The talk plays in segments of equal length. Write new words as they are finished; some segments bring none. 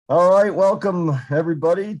All right, welcome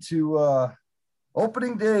everybody to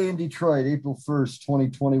opening day in Detroit, April 1st,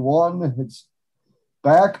 2021. It's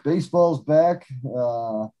back. Baseball's back.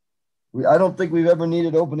 I don't think we've ever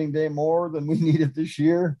needed opening day more than we need it this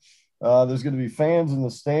year. There's going to be fans in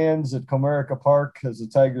the stands at Comerica Park as the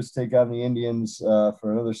Tigers take on the Indians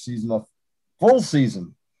for another full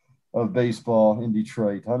season of baseball in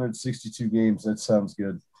Detroit. 162 games. That sounds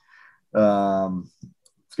good.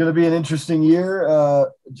 It's going to be an interesting year,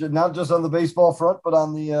 not just on the baseball front, but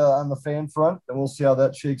on the fan front, and we'll see how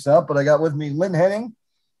that shakes out. But I got with me Lynn Henning,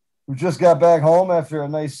 who just got back home after a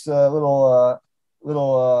nice little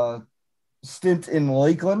stint in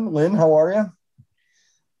Lakeland. Lynn, how are you?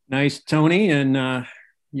 Nice, Tony. And I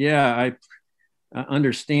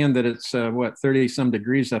understand that it's 30 some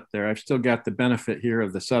degrees up there. I've still got the benefit here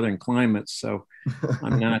of the southern climates, so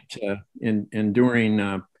I'm not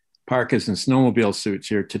enduring parkas and snowmobile suits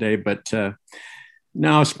here today. But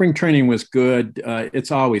no, spring training was good.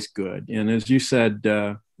 It's always good. And as you said,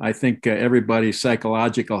 I think everybody's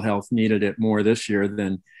psychological health needed it more this year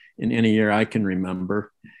than in any year I can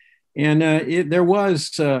remember. And there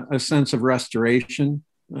was a sense of restoration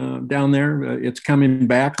down there. It's coming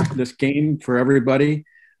back, this game, for everybody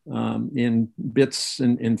in bits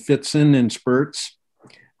and fits and spurts.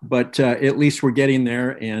 But at least we're getting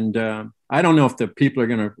there. And I don't know if the people are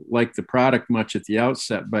going to like the product much at the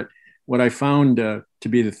outset, but what I found to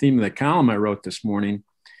be the theme of the column I wrote this morning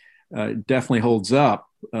definitely holds up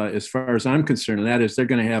as far as I'm concerned. And that is, they're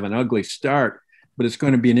going to have an ugly start, but it's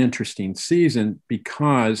going to be an interesting season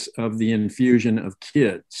because of the infusion of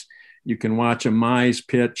kids. You can watch a Mize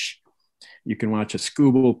pitch. You can watch a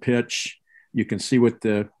Skubal pitch. You can see what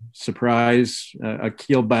the surprise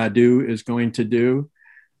Akil Baddoo is going to do.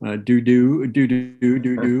 Do. And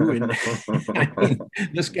I mean,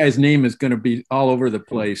 this guy's name is going to be all over the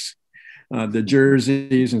place. The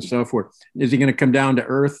jerseys and so forth. Is he going to come down to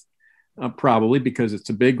earth? Probably, because it's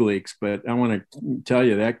the big leagues. But I want to tell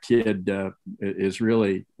you, that kid is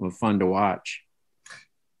really fun to watch.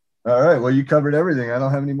 All right. Well, you covered everything. I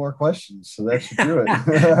don't have any more questions, so that should do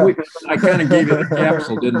it. I kind of gave you the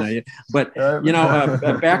capsule, didn't I? But,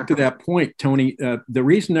 back to that point, Tony, the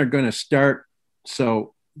reason they're going to start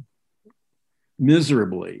so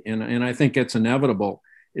miserably, and I think it's inevitable,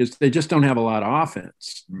 is they just don't have a lot of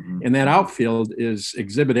offense. Mm-hmm. And that outfield is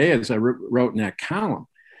Exhibit A, as I wrote in that column.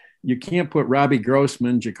 You can't put Robbie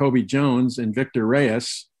Grossman, Jacoby Jones, and Victor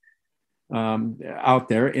Reyes out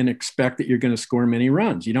there and expect that you're going to score many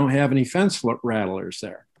runs. You don't have any fence rattlers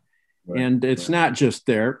there. Right, and it's not just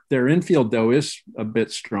there. Their infield, though, is a bit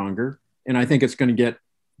stronger. And I think it's going to get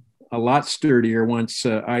a lot sturdier once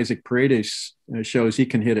Isaac Paredes shows he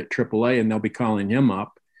can hit at AAA, and they'll be calling him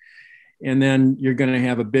up. And then you're going to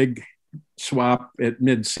have a big swap at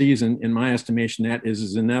mid-season. In my estimation, that is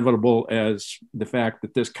as inevitable as the fact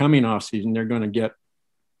that this coming off season, they're going to get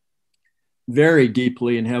very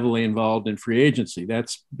deeply and heavily involved in free agency.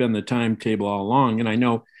 That's been the timetable all along. And I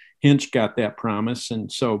know Hinch got that promise. And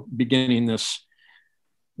so beginning this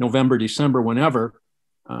November, December, whenever,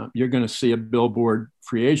 you're going to see a billboard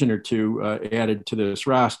free agent or two added to this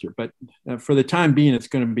roster. But for the time being, it's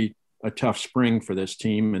going to be a tough spring for this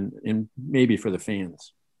team and maybe for the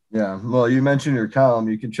fans. Yeah. Well, you mentioned your column.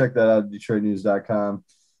 You can check that out at DetroitNews.com.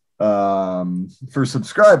 For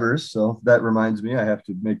subscribers. So that reminds me, I have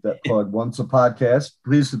to make that plug once a podcast.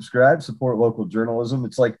 Please subscribe, support local journalism.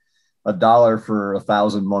 It's like $1 for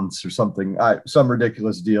 1,000 months or something. Some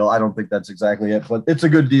ridiculous deal. I don't think that's exactly it, but it's a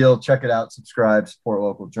good deal. Check it out, subscribe, support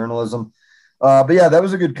local journalism. But yeah, that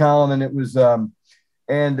was a good column. And it was,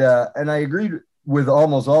 and I agreed with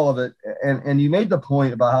almost all of it. And you made the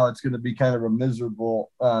point about how it's going to be kind of a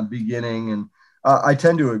miserable beginning. And I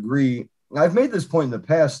tend to agree. I've made this point in the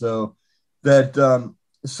past, though, that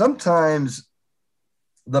sometimes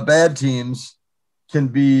the bad teams can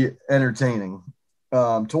be entertaining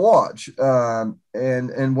to watch.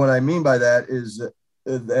 And what I mean by that is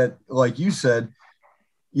that, like you said,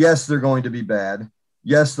 yes, they're going to be bad.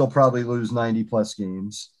 Yes, they'll probably lose 90-plus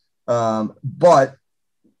games. But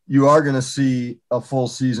you are going to see a full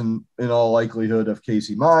season, in all likelihood, of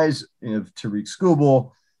Casey Mize, of Tarik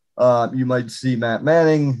Skubal. You might see Matt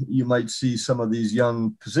Manning. You might see some of these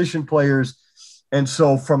young position players. And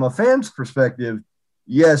so from a fan's perspective,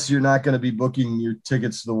 yes, you're not going to be booking your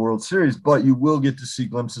tickets to the World Series, but you will get to see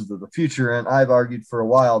glimpses of the future. And I've argued for a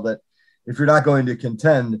while that if you're not going to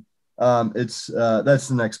contend, that's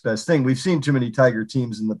the next best thing. We've seen too many Tiger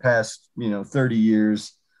teams in the past, 30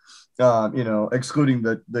 years, excluding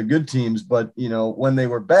the good teams. But, when they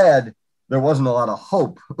were bad, there wasn't a lot of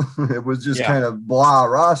hope. It was just kind of blah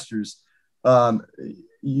rosters.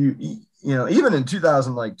 even in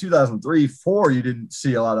 2000, like 2003, 4, you didn't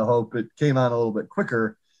see a lot of hope. It came on a little bit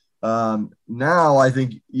quicker. Now I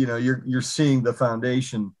think, you're seeing the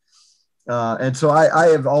foundation. And so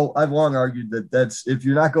I've long argued that that's, if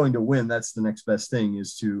you're not going to win, that's the next best thing,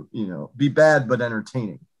 is to, be bad, but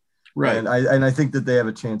entertaining. Right. And I think that they have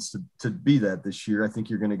a chance to be that this year. I think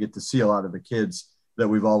you're going to get to see a lot of the kids that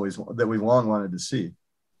we've long wanted to see.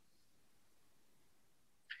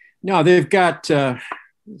 No, they've got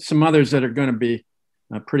some others that are going to be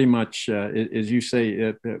pretty much, as you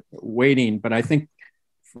say, waiting. But I think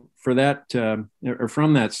for that, or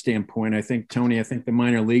from that standpoint, I think, Tony, I think the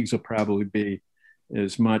minor leagues will probably be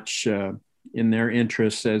as much in their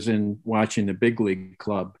interests as in watching the big league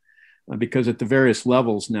club. Because at the various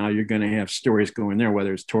levels now, you're going to have stories going there,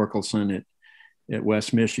 whether it's Torkelson at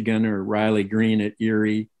West Michigan or Riley Green at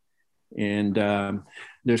Erie. And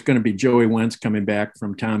there's going to be Joey Wentz coming back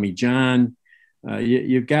from Tommy John.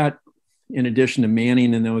 You've got, in addition to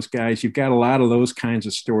Manning and those guys, you've got a lot of those kinds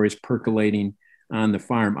of stories percolating on the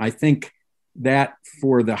farm. I think that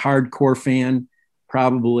for the hardcore fan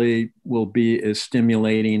probably will be as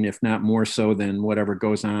stimulating, if not more so, than whatever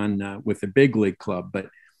goes on with the big league club. But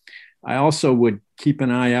I also would keep an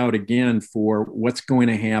eye out again for what's going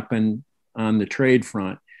to happen on the trade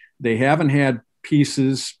front. They haven't had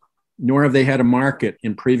pieces, nor have they had a market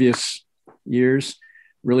in previous years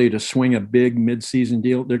really to swing a big midseason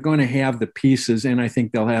deal. They're going to have the pieces, and I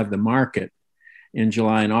think they'll have the market in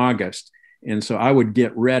July and August. And so I would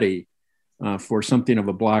get ready for something of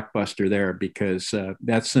a blockbuster there, because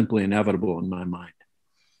that's simply inevitable in my mind.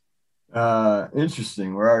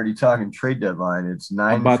 Interesting. We're already talking trade deadline. It's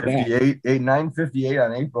 9:58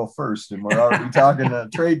 on April 1st, and we're already talking a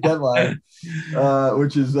trade deadline,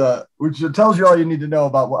 which tells you all you need to know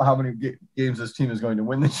about how many games this team is going to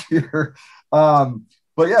win this year.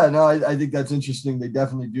 But yeah, no, I think that's interesting. They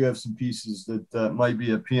definitely do have some pieces that might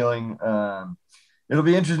be appealing. It'll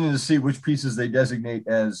be interesting to see which pieces they designate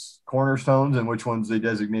as cornerstones and which ones they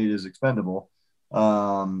designate as expendable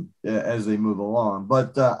as they move along.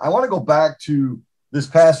 But I want to go back to this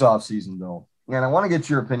past offseason, though, and I want to get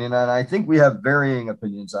your opinion on it. I think we have varying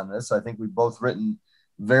opinions on this. I think we've both written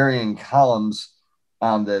varying columns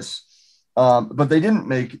on this, but they didn't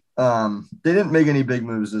make any big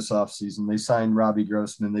moves this offseason. They signed Robbie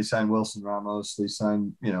Grossman, they signed Wilson Ramos, they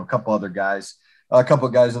signed a couple other guys, a couple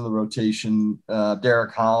of guys in the rotation.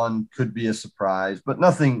 Derek Holland could be a surprise, but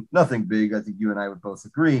nothing big. I think you and I would both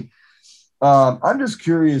agree. I'm just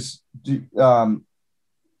curious,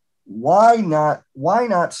 why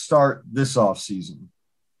not start this offseason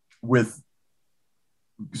with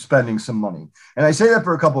spending some money? And I say that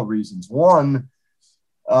for a couple of reasons. One,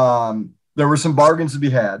 there were some bargains to be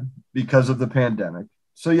had because of the pandemic.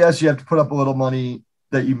 So yes, you have to put up a little money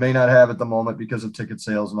that you may not have at the moment because of ticket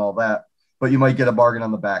sales and all that, but you might get a bargain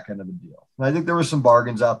on the back end of the deal. And I think there were some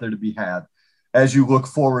bargains out there to be had as you look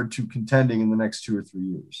forward to contending in the next 2 or 3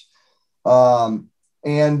 years.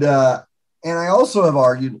 And I also have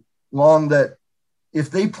argued long that if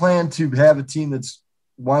they plan to have a team that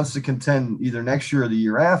wants to contend either next year or the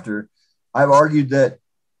year after, I've argued that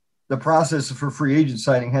the process for free agent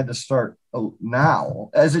signing had to start now,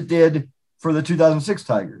 as it did for the 2006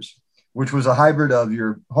 Tigers, which was a hybrid of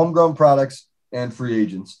your homegrown products and free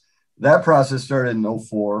agents. That process started in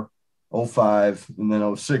 04, 05, and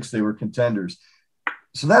then 06, they were contenders.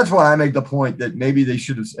 So that's why I make the point that maybe they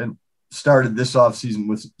should have started this offseason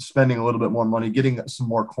with spending a little bit more money, getting some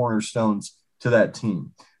more cornerstones to that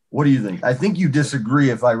team. What do you think? I think you disagree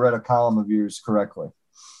if I read a column of yours correctly.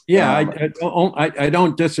 Yeah, I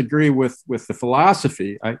don't disagree with the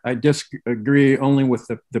philosophy. I disagree only with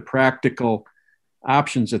the practical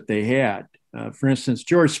options that they had. For instance,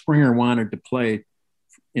 George Springer wanted to play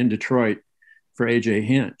in Detroit for A.J.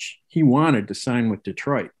 Hinch. He wanted to sign with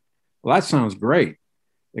Detroit. Well, that sounds great,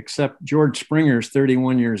 except George Springer's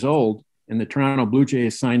 31 years old, and the Toronto Blue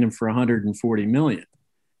Jays signed him for $140 million.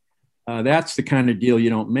 That's the kind of deal you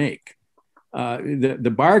don't make.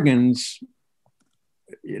 The bargains,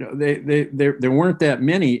 there weren't that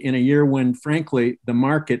many in a year when, frankly, the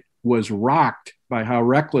market was rocked by how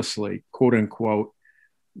recklessly, quote unquote,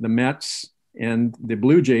 the Mets and the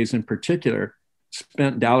Blue Jays in particular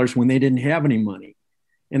spent dollars when they didn't have any money.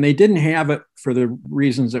 And they didn't have it for the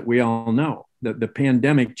reasons that we all know. The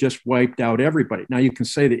pandemic just wiped out everybody. Now you can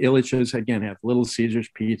say the Ilitches, again, have Little Caesars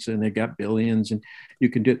Pizza and they got billions, and you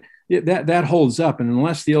can do that holds up. And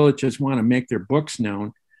unless the Ilitches want to make their books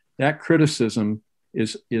known, that criticism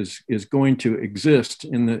is going to exist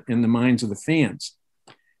in the minds of the fans.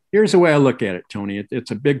 Here's the way I look at it, Tony.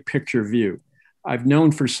 It's a big picture view. I've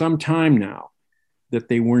known for some time now that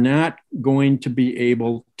they were not going to be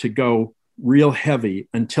able to go real heavy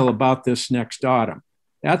until about this next autumn.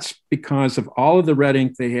 That's because of all of the red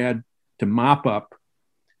ink they had to mop up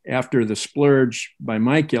after the splurge by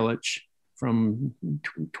Mike Ilitch from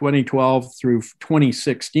 2012 through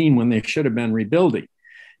 2016, when they should have been rebuilding.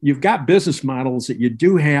 You've got business models that you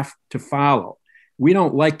do have to follow. We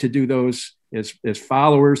don't like to do those as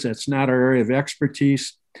followers. That's not our area of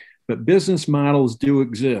expertise, but business models do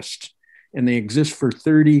exist, and they exist for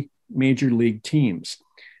 30 major league teams.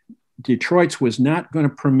 Detroit's was not going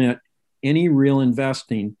to permit any real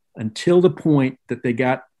investing until the point that they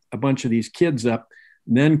got a bunch of these kids up,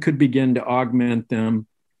 then could begin to augment them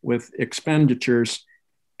with expenditures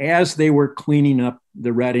as they were cleaning up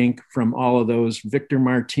the red ink from all of those Victor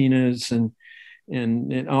Martinez and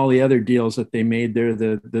all the other deals that they made there,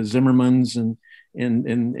 the Zimmermans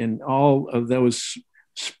and all of those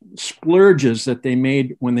splurges that they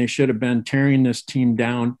made when they should have been tearing this team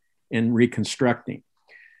down and reconstructing.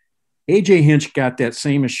 AJ Hinch got that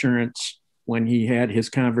same assurance when he had his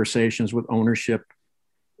conversations with ownership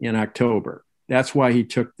in October. That's why he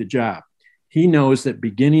took the job. He knows that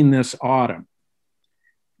beginning this autumn,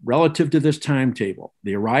 relative to this timetable,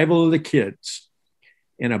 the arrival of the kids,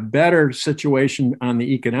 and a better situation on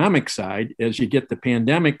the economic side as you get the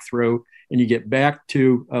pandemic through and you get back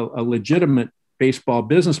to a legitimate baseball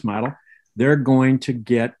business model, they're going to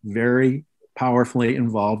get very powerfully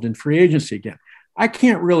involved in free agency again. I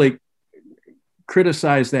can't really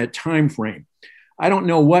criticize that time frame. I don't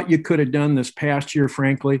know what you could have done this past year,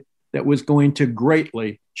 frankly, that was going to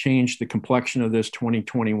greatly change the complexion of this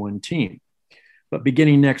 2021 team. But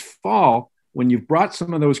beginning next fall, when you've brought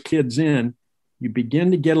some of those kids in, you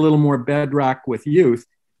begin to get a little more bedrock with youth.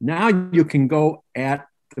 Now you can go at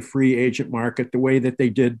the free agent market the way that they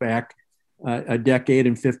did back a decade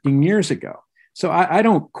and 15 years ago. So I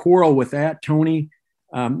don't quarrel with that, Tony,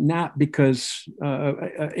 not because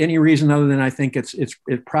any reason other than I think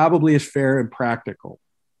it probably is fair and practical.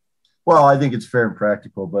 Well, I think it's fair and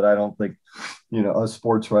practical, but I don't think, us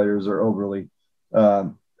sports writers are overly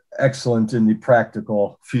excellent in the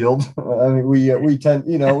practical field. I mean, we tend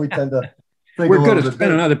to think we're good at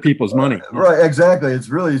spending other people's money. Right, exactly. It's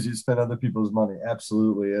really easy to spend other people's money.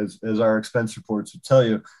 Absolutely, as our expense reports would tell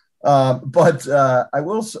you. But I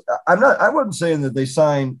wasn't saying that they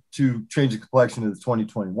signed to change the complexion of the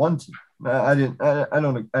 2021 team. I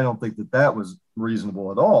don't think that was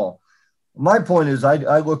reasonable at all. My point is,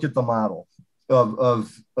 I look at the model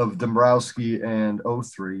of Dombrowski and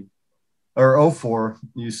 03 or 04.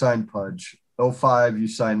 You signed Pudge. 05, you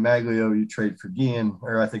signed Maglio. You trade for Guillen,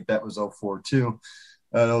 or I think that was 04 too.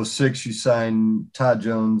 In 06, you signed Todd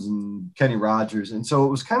Jones and Kenny Rogers, and so it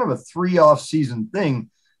was kind of a 3 off-season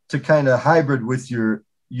thing to kind of hybrid with your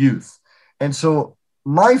youth. And so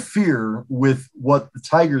my fear with what the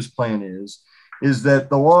Tigers' plan is that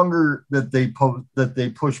the longer that they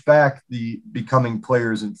push back the becoming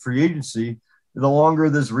players in free agency, the longer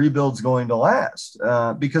this rebuild's going to last.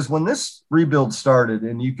 Because when this rebuild started,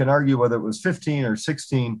 and you can argue whether it was 15 or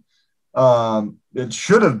 16, it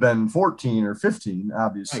should have been 14 or 15,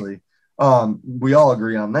 obviously. Right. We all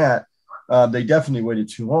agree on that. They definitely waited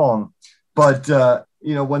too long. But,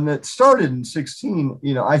 when it started in 16,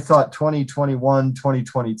 I thought 2021,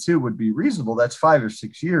 2022 would be reasonable. That's 5 or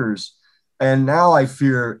 6 years. And now I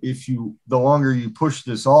fear the longer you push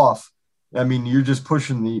this off, I mean, you're just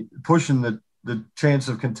pushing the chance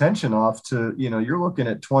of contention off to, you're looking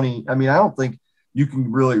at 20. I mean, I don't think you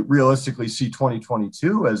can really realistically see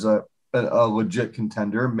 2022 as a legit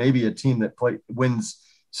contender, maybe a team that wins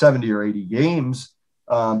 70 or 80 games.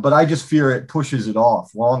 But I just fear it pushes it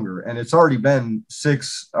off longer. And it's already been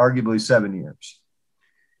 6, arguably 7 years.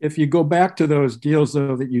 If you go back to those deals,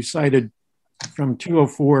 though, that you cited from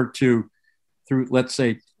 204 through, let's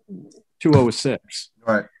say, 206.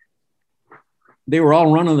 Right. They were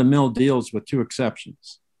all run-of-the-mill deals with 2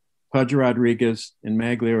 exceptions, Pudge Rodriguez and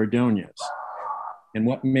Maglio Ordonez. And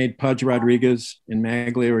what made Pudge Rodriguez and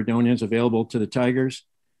Maglio Ordonez available to the Tigers?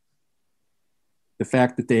 The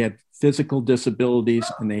fact that they had physical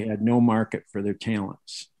disabilities and they had no market for their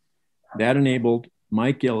talents. That enabled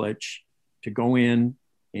Mike Ilitch to go in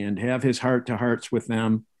and have his heart-to-hearts with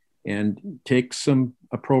them and take some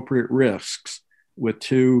appropriate risks with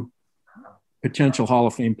 2 potential Hall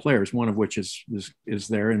of Fame players, one of which is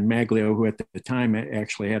there, and Maglio, who at the time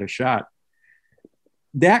actually had a shot.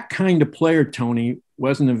 That kind of player, Tony,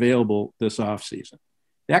 wasn't available this offseason.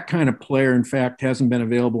 That kind of player, in fact, hasn't been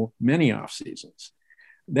available many off seasons.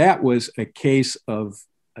 That was a case of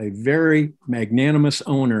a very magnanimous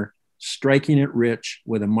owner striking it rich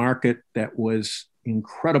with a market that was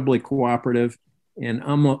incredibly cooperative and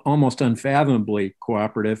almost unfathomably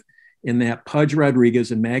cooperative, in that Pudge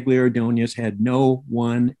Rodriguez and Magglio Ordonez had no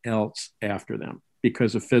one else after them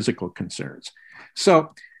because of physical concerns.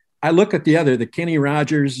 So I look at the Kenny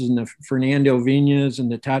Rogers and the Fernando Vinas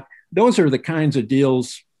and the Todd. Those are the kinds of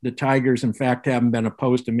deals the Tigers, in fact, haven't been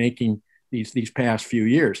opposed to making these past few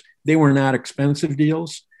years. They were not expensive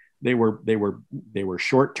deals. They were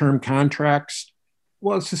short-term contracts.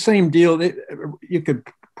 Well, it's the same deal. You could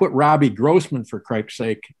put Robbie Grossman, for Christ's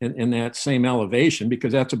sake, in that same elevation,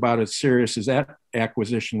 because that's about as serious as that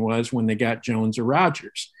acquisition was when they got Jones or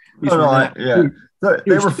Rogers. They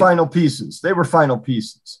were final pieces. They were final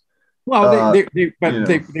pieces. Well,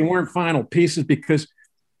 they weren't final pieces because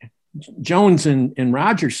Jones and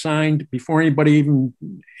Rogers signed before anybody even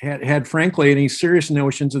had frankly any serious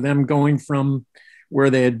notions of them going from where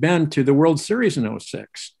they had been to the World Series in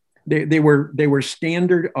 2006. They were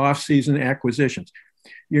standard offseason acquisitions.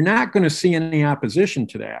 You're not going to see any opposition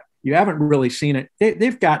to that. You haven't really seen it.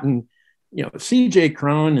 They've gotten, C.J.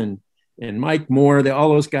 Cron and Mike Moore, all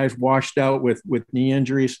those guys washed out with knee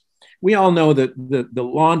injuries. We all know that the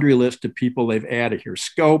laundry list of people they've added here.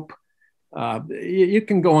 Scope, you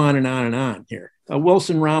can go on and on and on here.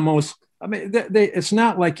 Wilson Ramos. I mean, it's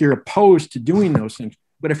not like you're opposed to doing those things.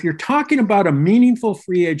 But if you're talking about a meaningful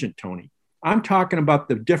free agent, Tony, I'm talking about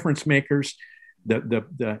the difference makers,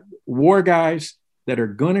 the war guys that are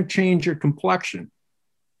going to change your complexion.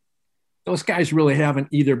 Those guys really haven't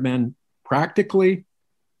either been practically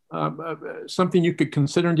something you could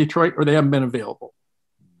consider in Detroit, or they haven't been available.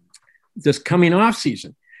 This coming off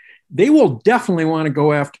season, they will definitely want to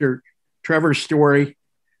go after Trevor Story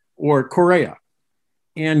or Correa,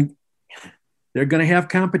 and they're going to have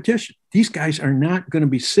competition. These guys are not going to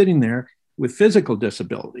be sitting there with physical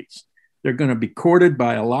disabilities. They're going to be courted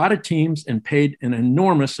by a lot of teams and paid an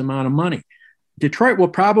enormous amount of money. Detroit will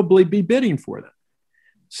probably be bidding for them.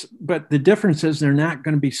 But the difference is they're not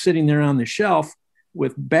going to be sitting there on the shelf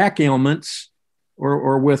with back ailments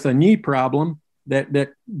or with a knee problem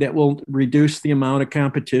that will reduce the amount of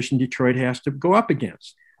competition Detroit has to go up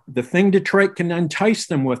against. The thing Detroit can entice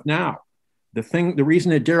them with now, the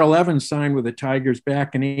reason that Darrell Evans signed with the Tigers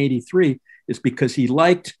back in '83 is because he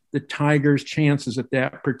liked the Tigers' chances at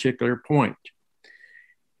that particular point.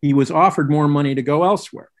 He was offered more money to go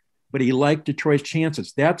elsewhere, but he liked Detroit's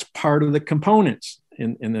chances. That's part of the components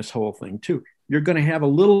in this whole thing too. You're going to have a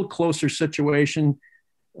little closer situation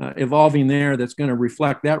evolving there that's going to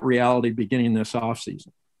reflect that reality beginning this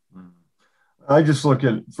offseason. I just look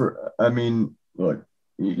look,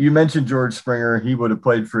 you mentioned George Springer. He would have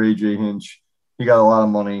played for AJ Hinch. He got a lot of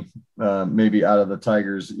money, maybe out of the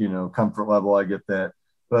Tigers, comfort level. I get that.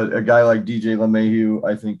 But a guy like DJ LeMahieu,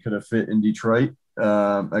 I think, could have fit in Detroit.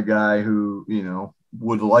 A guy who,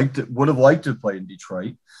 would have liked to play in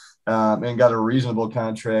Detroit and got a reasonable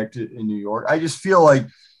contract in New York. I just feel like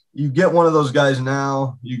you get one of those guys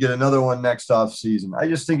now, you get another one next off season. I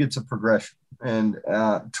just think it's a progression and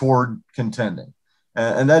toward contending.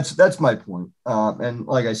 And that's my point. And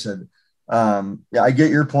like I said, I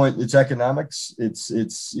get your point. It's economics.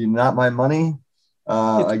 It's not my money.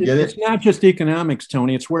 I get it. It's not just economics,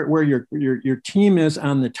 Tony. It's where your team is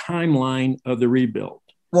on the timeline of the rebuild.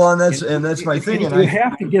 Well, and that's my thing. And you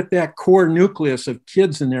have to get that core nucleus of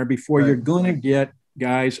kids in there before you're going to get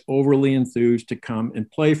guys overly enthused to come and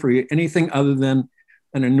play for you, anything other than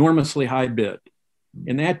an enormously high bid.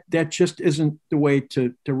 And that just isn't the way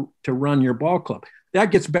to run your ball club.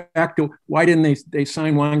 That gets back to why didn't they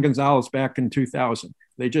sign Juan Gonzalez back in 2000?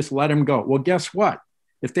 They just let him go. Well, guess what?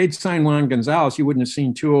 If they'd signed Juan Gonzalez, you wouldn't have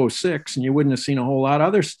seen 206, and you wouldn't have seen a whole lot of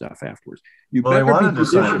other stuff afterwards. They wanted to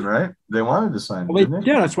sign him, right? They wanted to sign him. Well,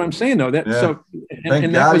 that's what I'm saying, though.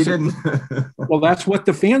 Thank God he didn't. Well, that's what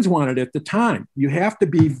the fans wanted at the time. You have to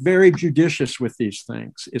be very judicious with these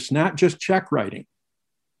things. It's not just check writing.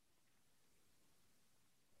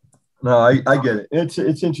 No, I get it. It's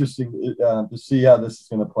interesting to see how this is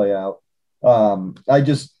going to play out.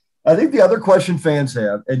 I think the other question fans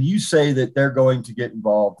have, and you say that they're going to get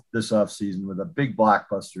involved this offseason with a big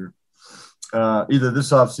blockbuster, either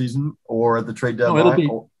this offseason or at the trade deadline,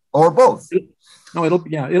 or both.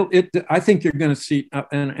 I think you're going to see,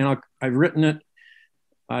 and I've written it.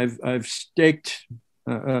 I've staked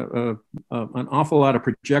an awful lot of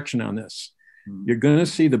projection on this. You're going to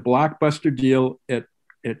see the blockbuster deal at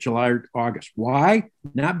July or August. Why?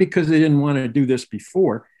 Not because they didn't want to do this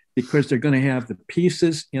before, because they're going to have the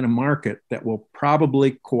pieces in a market that will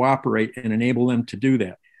probably cooperate and enable them to do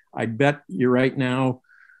that. I bet you right now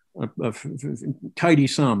a tidy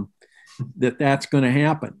sum that's going to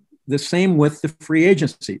happen. The same with the free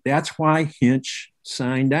agency. That's why Hinch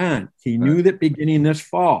signed on. He knew that beginning this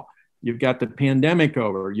fall, You've got the pandemic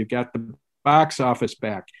over. You've got the box office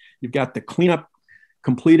back. You've got the cleanup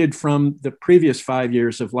completed from the previous 5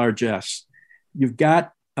 years of largesse. You've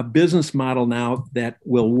got a business model now that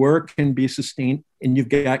will work and be sustained, and you've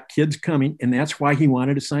got kids coming, and that's why he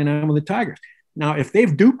wanted to sign on with the Tigers. Now, if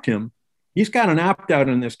they've duped him, he's got an opt-out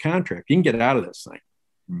in this contract. He can get out of this thing.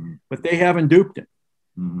 Mm-hmm. But they haven't duped him.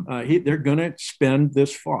 Mm-hmm. They're going to spend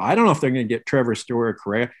this fall. I don't know if they're going to get Trevor Story or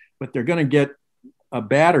Correa, but they're going to get a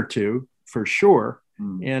bat or two for sure.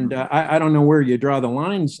 Mm-hmm. And I don't know where you draw the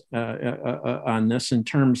lines on this in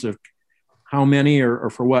terms of how many or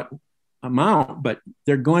for what amount, but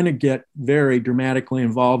they're going to get very dramatically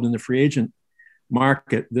involved in the free agent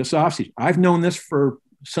market this offseason. I've known this for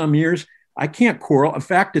some years. I can't quarrel. In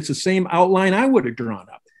fact, it's the same outline I would have drawn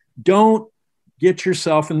up. Don't get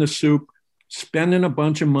yourself in the soup spending a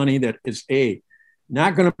bunch of money that is A,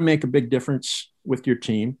 not going to make a big difference with your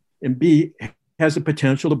team, and B, has the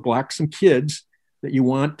potential to block some kids that you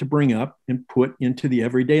want to bring up and put into the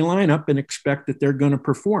everyday lineup and expect that they're going to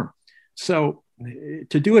perform. So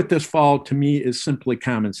to do it this fall, to me, is simply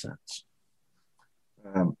common sense.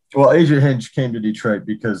 Well, Adrian Hinch came to Detroit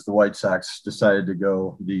because the White Sox decided to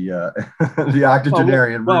go the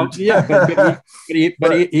octogenarian route. Yeah,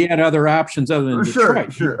 but he had other options other than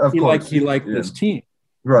Detroit. Sure, of course. He liked this team.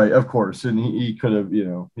 Right, of course. And he could have,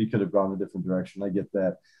 gone a different direction. I get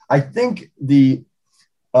that. I think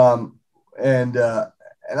and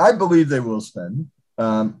I believe they will spend.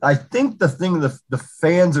 I think the thing the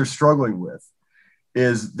fans are struggling with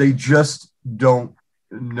is they just don't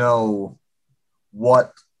know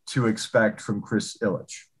what to expect from Chris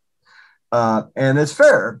Ilitch. And it's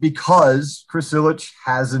fair because Chris Ilitch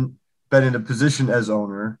hasn't been in a position as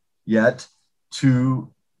owner yet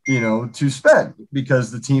to spend,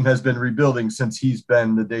 because the team has been rebuilding since he's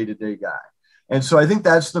been the day-to-day guy. And so I think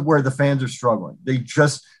that's where the fans are struggling.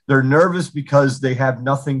 They're nervous because they have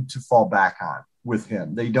nothing to fall back on with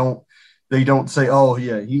him. They don't say, oh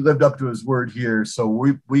yeah, he lived up to his word here, so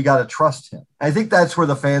we got to trust him. I think that's where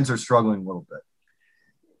the fans are struggling a little bit.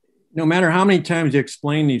 No matter how many times you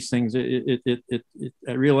explain these things,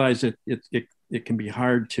 I realize it can be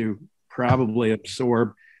hard to probably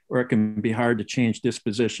absorb, or it can be hard to change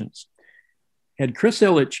dispositions. Had Chris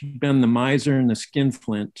Ilitch been the miser and the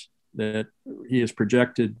skinflint that he is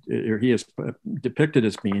projected, or he is depicted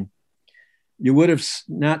as being, you would have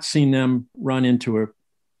not seen them run into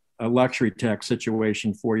a luxury tax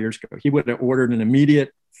situation 4 years ago. He would have ordered an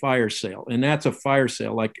immediate fire sale. And that's a fire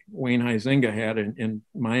sale like Wayne Huizenga had in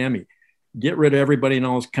Miami. Get rid of everybody in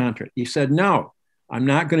all his contract. He said, no, I'm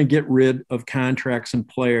not going to get rid of contracts and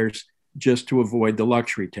players just to avoid the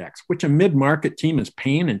luxury tax, which a mid-market team is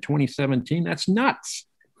paying in 2017. That's nuts.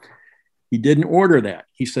 He didn't order that.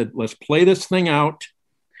 He said, let's play this thing out.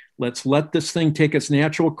 Let's let this thing take its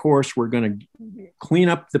natural course. We're going to clean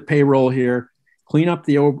up the payroll here, clean up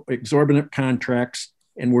the exorbitant contracts,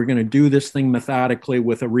 and we're going to do this thing methodically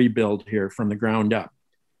with a rebuild here from the ground up.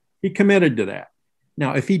 He committed to that.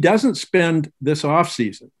 Now, if he doesn't spend this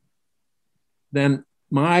offseason, then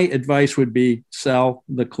my advice would be sell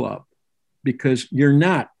the club, because you're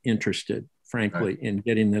not interested, frankly, in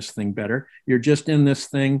getting this thing better. You're just in this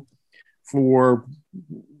thing for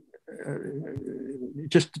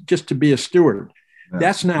just to be a steward. Yeah.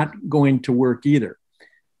 That's not going to work either.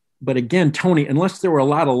 But again, Tony, unless there were a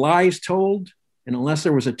lot of lies told, and unless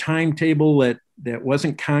there was a timetable that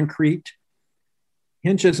wasn't concrete,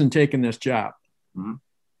 Hinch isn't taking this job. Mm-hmm.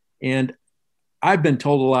 And I've been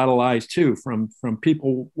told a lot of lies too, from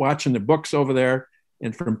people watching the books over there,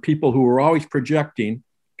 and from people who were always projecting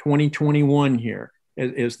 2021 here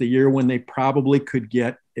as the year when they probably could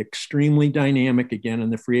get extremely dynamic again in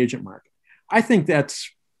the free agent market. I think that's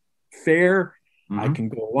fair. Mm-hmm. I can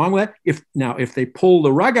go along with that. If they pull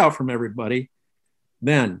the rug out from everybody,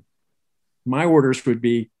 then my orders would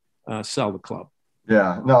be sell the club.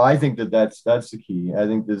 Yeah, no, I think that's the key. I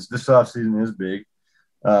think this offseason is big.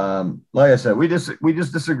 Like I said, we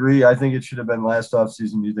just disagree. I think it should have been last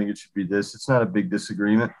offseason. You think it should be this. It's not a big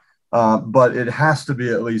disagreement, but it has to be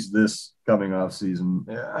at least this coming offseason.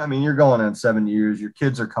 I mean, you're going on 7 years. Your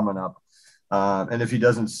kids are coming up. And if he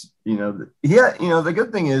doesn't, the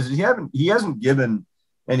good thing is he hasn't given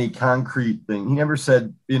any concrete thing. He never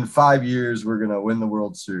said in 5 years we're going to win the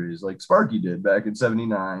World Series like Sparky did back in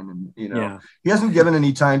 '79. And, He hasn't given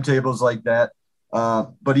any timetables like that.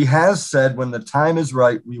 But he has said when the time is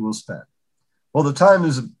right, we will spend. Well, the time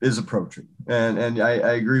is approaching. And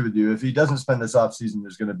I agree with you. If he doesn't spend this offseason,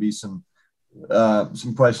 there's going to be some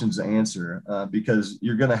questions to answer because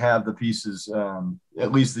you're going to have the pieces,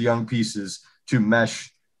 at least the young pieces, to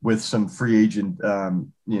mesh with some free agent,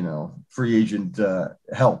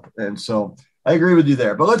 help. And so I agree with you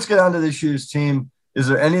there. But let's get on to this year's team. Is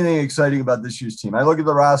there anything exciting about this year's team? I look at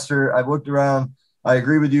the roster. I've looked around. I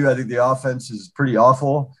agree with you. I think the offense is pretty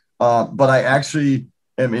awful. But I actually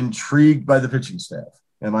am intrigued by the pitching staff.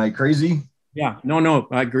 Am I crazy? Yeah, no,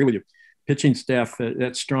 I agree with you. Pitching staff,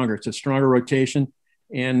 that's stronger. It's a stronger rotation.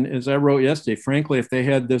 And as I wrote yesterday, frankly, if they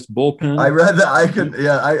had this bullpen. I read that.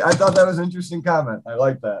 I thought that was an interesting comment. I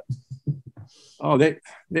like that. Oh,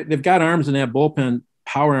 they've got arms in that bullpen,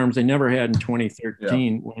 power arms they never had in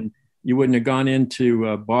 2013 when you wouldn't have gone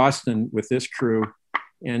into Boston with this crew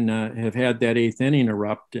and have had that eighth inning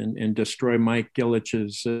erupt and destroy Mike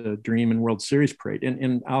Ilitch's dream and World Series parade.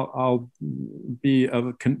 And I'll be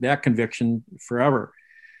of that conviction forever.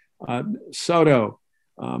 Soto,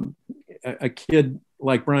 a kid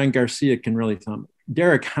like Brian Garcia can really thumb.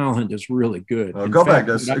 Derek Holland is really good. Go back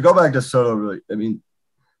to Soto. Really, I mean,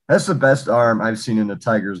 that's the best arm I've seen in the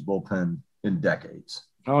Tigers bullpen in decades.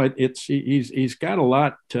 Oh, he's got a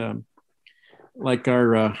lot like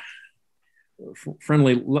our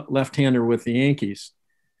friendly left-hander with the Yankees.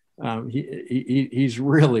 He's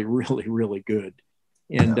really, really, really good.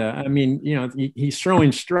 And I mean, he's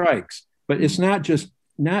throwing strikes, but it's not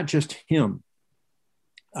just him.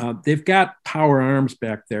 They've got power arms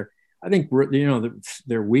back there. I think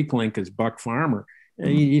their weak link is Buck Farmer.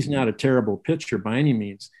 He's not a terrible pitcher by any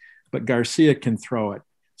means, but Garcia can throw it.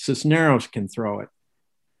 Cisneros can throw it.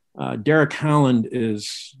 Derek Holland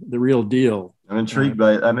is the real deal. I'm intrigued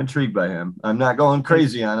by him. I'm not going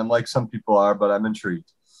crazy on him like some people are, but I'm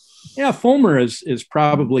intrigued. Yeah, Fulmer is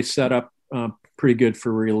probably set up pretty good for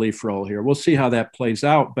a relief role here. We'll see how that plays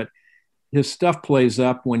out, but his stuff plays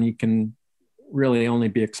up when he can really only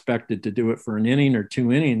be expected to do it for an inning or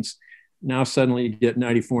 2 innings. Now suddenly you get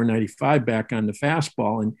 94, 95 back on the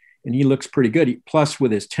fastball, and he looks pretty good. Plus,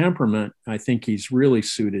 with his temperament, I think he's really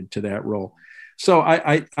suited to that role. So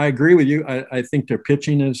I agree with you. I think their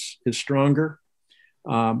pitching is stronger.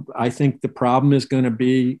 I think the problem is going to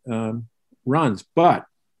be runs. But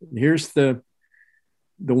here's the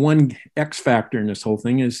one X factor in this whole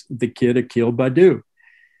thing is the kid Akil Baddoo.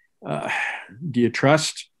 Do you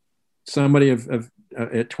trust somebody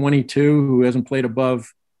at 22 who hasn't played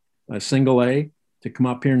above a single A to come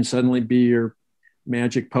up here and suddenly be your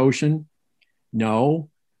magic potion? No.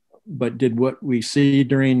 But did what we see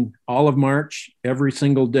during all of March, every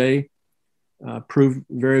single day, prove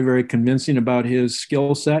very, very convincing about his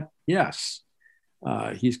skill set? Yes.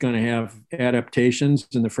 He's going to have adaptations,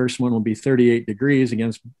 and the first one will be 38 degrees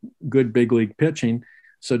against good big league pitching.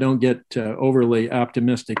 So don't get overly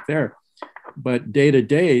optimistic there. But day to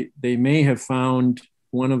day, they may have found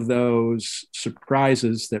one of those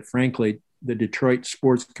surprises that, frankly, the Detroit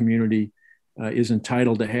sports community is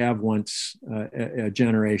entitled to have once a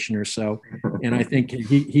generation or so. And I think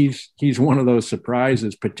he's one of those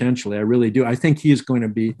surprises potentially. I really do. I think he's going to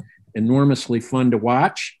be enormously fun to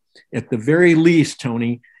watch. At the very least,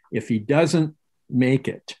 Tony, if he doesn't make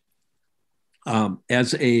it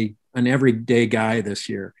as an everyday guy this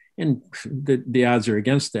year, and the odds are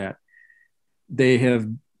against that, they have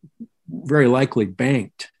very likely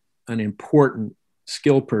banked an important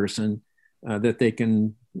skill person that they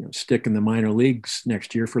can stick in the minor leagues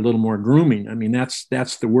next year for a little more grooming. I mean, that's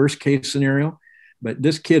the worst case scenario, but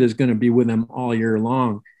this kid is going to be with them all year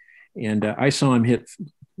long. And I saw him hit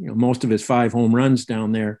most of his 5 home runs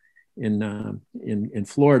down there in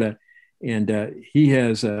Florida. And he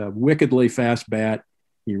has a wickedly fast bat.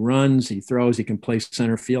 He runs, he throws, he can play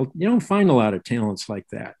center field. You don't find a lot of talents like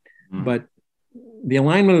that. But the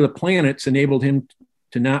alignment of the planets enabled him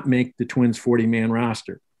to not make the Twins 40-man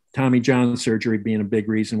roster. Tommy John surgery being a big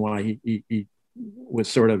reason why he was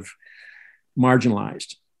sort of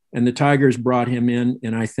marginalized. And the Tigers brought him in,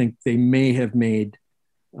 and I think they may have made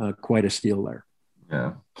quite a steal there.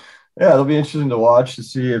 Yeah, it'll be interesting to watch to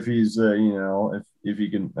see if he's, if he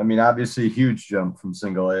can. I mean, obviously a huge jump from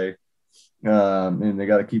single A. And they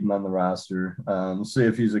got to keep him on the roster. We'll see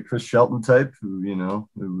if he's a Chris Shelton type who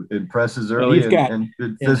impresses early and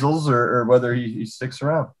fizzles, or whether he sticks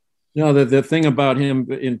around. The thing about him,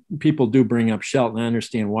 and people do bring up Shelton. I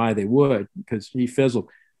understand why they would, because he fizzled.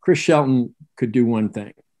 Chris Shelton could do one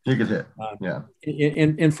thing. He could hit.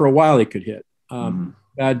 And for a while he could hit.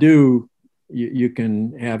 Baddoo, you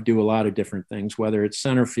can do a lot of different things, whether it's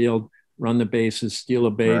center field, run the bases, steal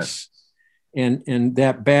a base. Right. And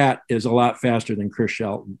that bat is a lot faster than Chris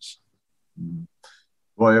Shelton's.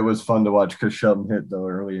 Boy, it was fun to watch Chris Shelton hit, though,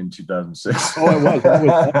 early in 2006. Oh, it was. It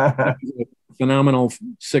was a phenomenal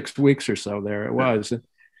 6 weeks or so there. It was.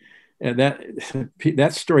 And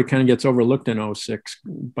that story kind of gets overlooked in 06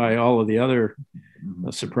 by all of the other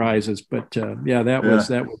surprises. But that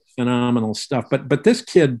was phenomenal stuff. But this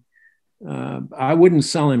kid, I wouldn't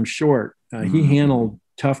sell him short. He handled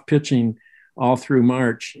tough pitching all through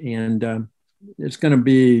March, and it's going to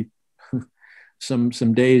be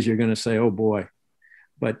some days you're going to say, oh boy.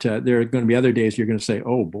 But there are going to be other days you're going to say,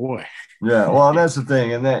 oh boy. Yeah, well, and that's the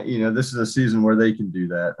thing. And that, this is a season where they can do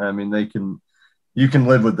that. I mean, you can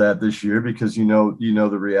live with that this year because you know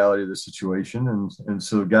the reality of the situation. And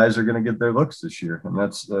so guys are going to get their looks this year, and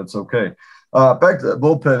that's okay. Back to the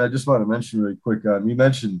bullpen, I just want to mention really quick. You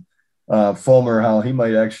mentioned Fulmer, how he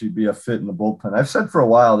might actually be a fit in the bullpen. I've said for a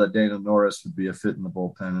while that Daniel Norris would be a fit in the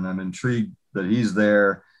bullpen, and I'm intrigued that he's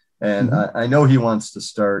there. And I know he wants to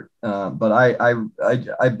start, but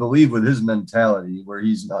I believe with his mentality where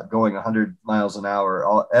he's not going 100 miles an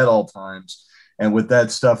hour at all times, and with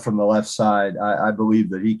that stuff from the left side, I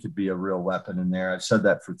believe that he could be a real weapon in there. I've said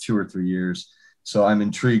that for 2 or 3 years, so I'm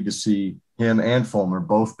intrigued to see him and Fulmer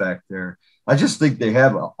both back there. I just think they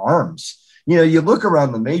have arms. You look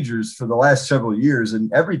around the majors for the last several years,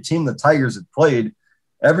 and every team the Tigers have played,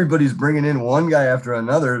 everybody's bringing in one guy after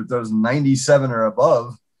another that was 97 or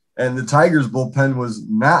above. And the Tigers bullpen was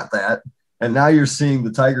not that. And now you're seeing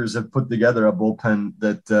the Tigers have put together a bullpen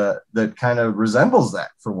that kind of resembles that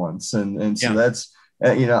for once. And so that's,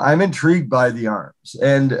 I'm intrigued by the arms.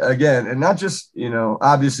 And again, and not just,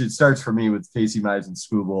 obviously it starts for me with Casey Mize and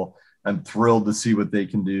Skubal. I'm thrilled to see what they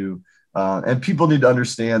can do. And people need to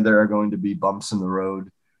understand there are going to be bumps in the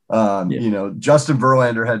road. Justin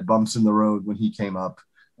Verlander had bumps in the road when he came up.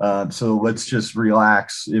 So let's just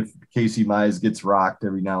relax if Casey Mize gets rocked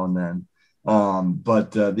every now and then.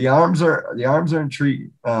 But the arms are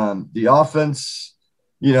intriguing. The offense,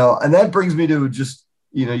 and that brings me to just,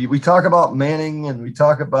 we talk about Manning and we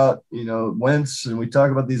talk about, Wentz, and we talk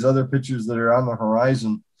about these other pitchers that are on the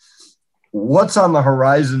horizon. What's on the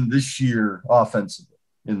horizon this year offensively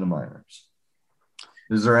in the minors?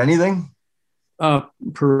 Is there anything?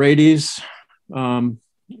 Paredes.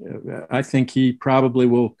 I think he probably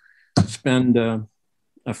will spend a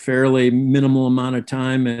fairly minimal amount of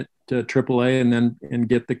time at AAA and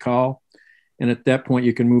get the call. And at that point,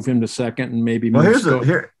 you can move him to second and maybe. Well,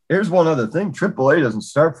 here's one other thing. AAA doesn't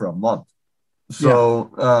start for a month.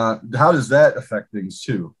 So how does that affect things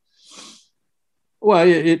too? Well,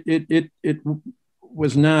 it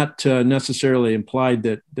was not necessarily implied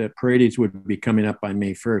that Paredes would be coming up by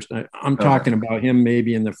May 1st. I'm talking about him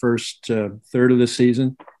maybe in the first third of the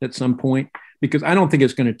season at some point, because I don't think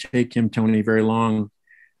it's going to take him, Tony, very long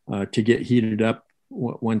to get heated up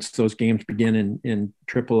once those games begin in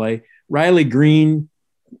AAA. Riley Green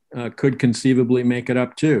could conceivably make it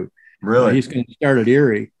up too. Really? He's going to start at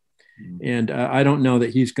Erie. And I don't know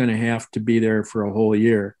that he's going to have to be there for a whole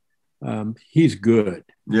year. He's good.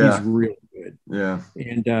 Yeah. He's really good. Yeah.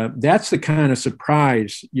 And that's the kind of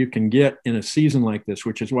surprise you can get in a season like this,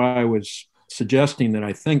 which is why I was suggesting that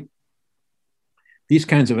I think these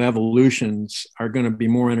kinds of evolutions are going to be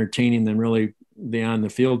more entertaining than really the on the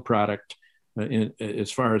field product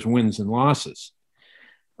as far as wins and losses.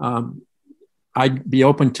 I'd be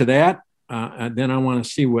open to that. Then I want to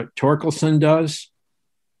see what Torkelson does,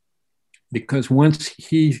 because once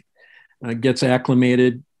he gets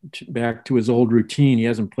acclimated back to his old routine, he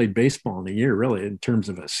hasn't played baseball in a year, really, in terms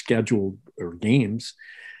of a schedule or games.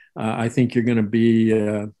 I think you're going to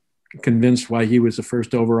be convinced why he was the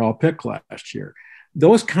first overall pick last year.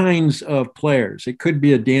 Those kinds of players, it could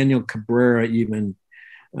be a Daniel Cabrera even,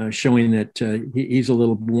 showing that he's a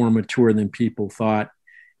little more mature than people thought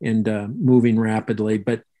and moving rapidly.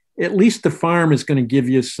 But at least the farm is going to give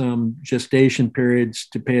you some gestation periods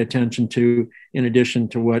to pay attention to, in addition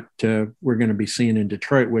to what we're going to be seeing in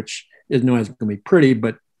Detroit, which isn't always going to be pretty,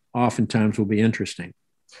 but oftentimes will be interesting.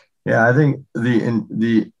 Yeah, I think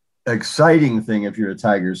the exciting thing, if you're a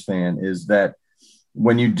Tigers fan, is that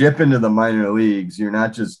when you dip into the minor leagues, you're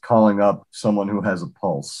not just calling up someone who has a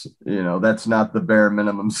pulse. That's not the bare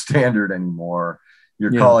minimum standard anymore.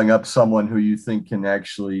 You're calling up someone who you think can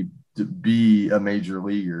actually be a major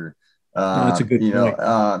leaguer. That's a good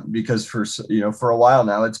point. Because for a while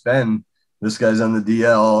now, it's been this guy's on the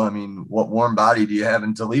DL. I mean, what warm body do you have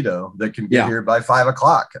in Toledo that can get here by 5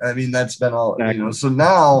 o'clock? I mean, that's been all, exactly. So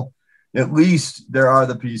now at least there are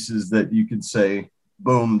the pieces that you can say,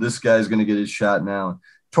 boom, this guy's going to get his shot now.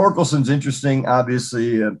 Torkelson's interesting.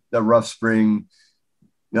 Obviously a rough spring.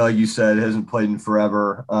 Like you said, hasn't played in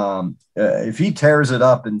forever. If he tears it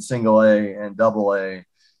up in single A and double A,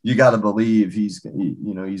 you got to believe he's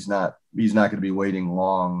not going to be waiting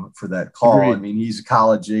long for that call. Agreed. I mean, he's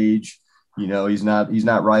college age, he's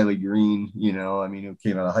not Riley Green, who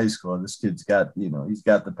came out of high school. This kid's got, he's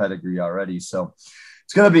got the pedigree already. So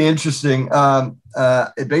it's going to be interesting.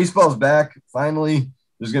 Baseball's back finally.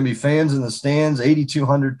 There's going to be fans in the stands,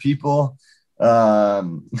 8,200 people in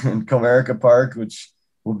Comerica Park, which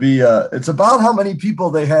will be it's about how many people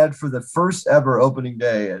they had for the first ever opening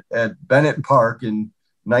day at Bennett Park in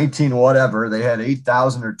 19 whatever. They had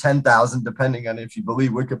 8,000 or 10,000 depending on if you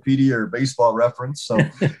believe Wikipedia or Baseball Reference. So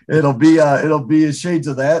it'll be shades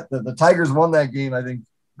of that. The Tigers won that game, I think,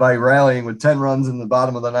 by rallying with 10 runs in the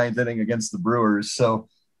bottom of the ninth inning against the Brewers. So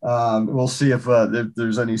we'll see if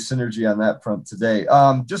there's any synergy on that front today.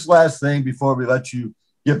 Just last thing before we let you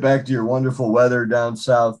get back to your wonderful weather down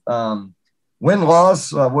south.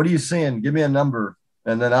 Win-loss, what are you seeing? Give me a number,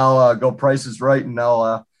 and then I'll go prices right, and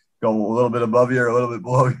I'll go a little bit above you or a little bit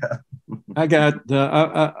below you. I got,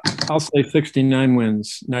 I'll say 69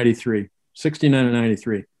 wins, 93. 69 and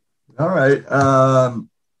 93. All right.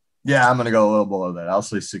 Yeah, I'm going to go a little below that. I'll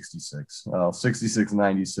say 66. 66,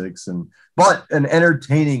 96. But an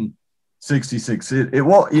entertaining 66. It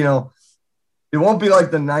won't, it won't be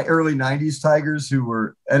like the early 90s Tigers who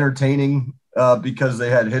were entertaining because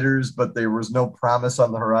they had hitters, but there was no promise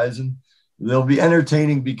on the horizon. They'll be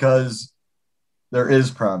entertaining because there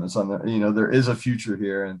is promise on the, there is a future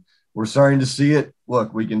here, and we're starting to see it.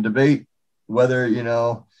 Look, we can debate whether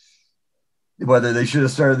they should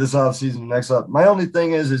have started this offseason next up. My only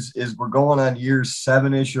thing is we're going on years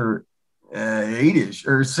 7-ish or 8-ish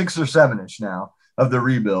or 6 or 7-ish now of the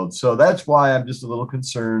rebuild. So that's why I'm just a little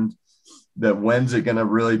concerned that when's it going to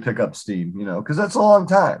really pick up steam, because that's a long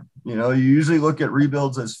time. You usually look at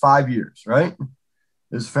rebuilds as 5 years, right?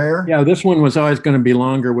 Is fair? Yeah, this one was always going to be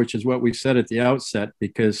longer, which is what we said at the outset,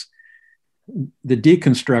 because the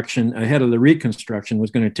deconstruction ahead of the reconstruction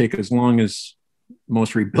was going to take as long as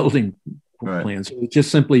most rebuilding plans. It was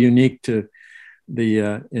just simply unique to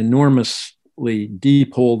the enormously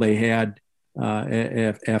deep hole they had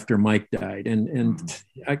after Mike died. And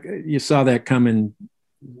you saw that coming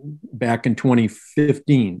back in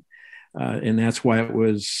 2015. And that's why it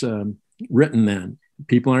was written then.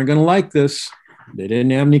 People aren't going to like this. They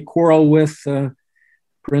didn't have any quarrel with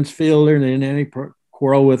Prince Fielder. They didn't have any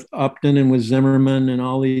quarrel with Upton and with Zimmerman and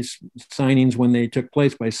all these signings when they took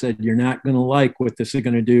place. But I said, you're not going to like what this is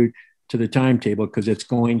going to do to the timetable because it's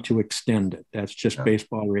going to extend it. That's just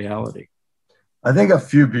baseball reality. I think a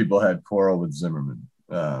few people had quarrel with Zimmerman,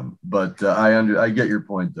 but I get your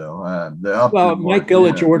point though. Mike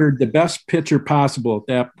Ilitch ordered the best pitcher possible at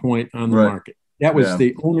that point on the market. That was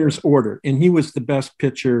the owner's order, and he was the best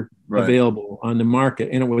pitcher available on the market,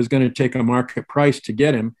 and it was going to take a market price to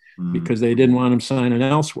get him because they didn't want him signing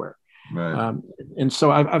elsewhere. Right. And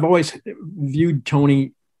so I've always viewed,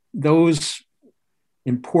 Tony, those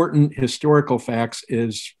important historical facts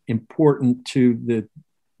is important to the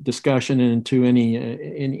discussion and to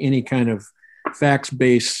any kind of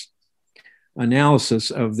facts-based analysis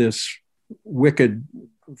of this wicked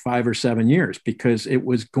 5 or 7 years, because it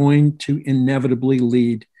was going to inevitably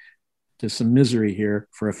lead to some misery here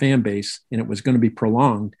for a fan base, and it was going to be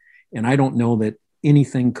prolonged. And I don't know that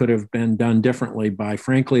anything could have been done differently by,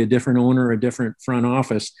 frankly, a different owner, a different front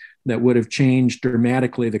office that would have changed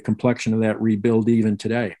dramatically the complexion of that rebuild even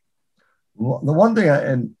today. Well, the one thing,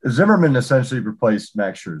 and Zimmerman essentially replaced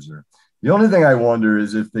Max Scherzer. The only thing I wonder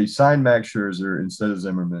is if they signed Max Scherzer instead of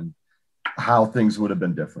Zimmerman, how things would have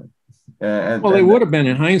been different. They would have been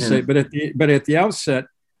in hindsight, but at the outset,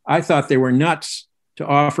 I thought they were nuts to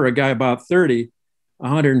offer a guy about 30,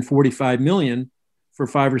 $145 million for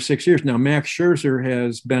 5 or 6 years. Now, Max Scherzer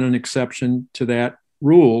has been an exception to that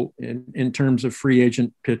rule in terms of free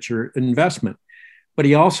agent pitcher investment, but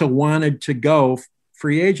he also wanted to go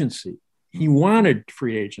free agency. He wanted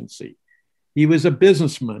free agency. He was a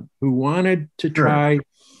businessman who wanted to try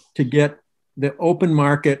to get the open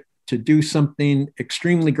market to do something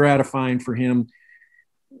extremely gratifying for him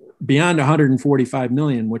beyond $145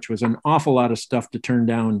 million, which was an awful lot of stuff to turn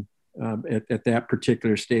down at that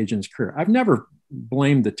particular stage in his career. I've never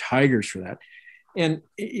blamed the Tigers for that. And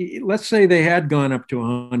let's say they had gone up to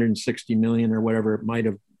 $160 million or whatever it might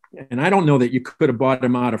have. And I don't know that you could have bought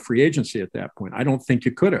him out of free agency at that point. I don't think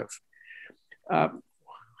you could have.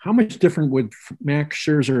 How much different would Max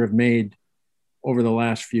Scherzer have made over the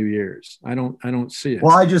last few years? I don't see it.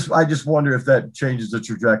 Well, I just wonder if that changes the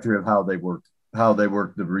trajectory of how they worked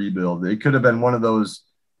the rebuild. It could have been one of those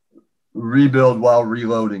rebuild while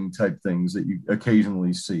reloading type things that you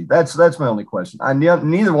occasionally see. That's my only question.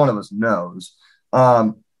 Neither one of us knows.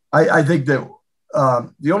 I think that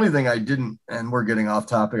the only thing I didn't, and we're getting off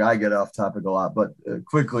topic, I get off topic a lot, but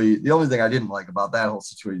quickly, the only thing I didn't like about that whole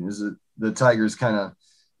situation is that the Tigers kind of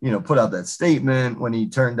put out that statement when he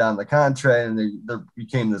turned down the contract, and there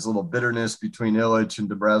became this little bitterness between Ilitch and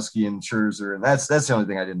Dombrowski and Scherzer. And that's the only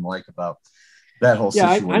thing I didn't like about that whole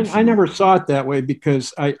situation. I never saw it that way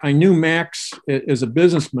because I knew Max as a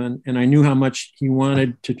businessman, and I knew how much he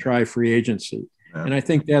wanted to try free agency. Yeah. And I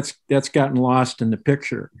think that's gotten lost in the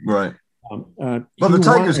picture. Right. But the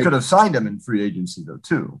Tigers could have signed him in free agency though,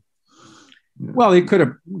 too. Yeah. Well, he could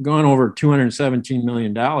have gone over $217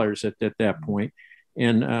 million at that point.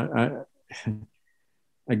 And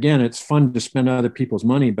again, it's fun to spend other people's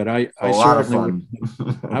money, but I certainly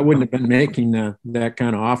wouldn't have been making that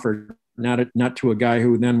kind of offer, not to a guy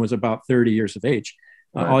who then was about 30 years of age.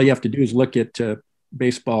 Right. All you have to do is look at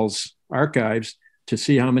baseball's archives to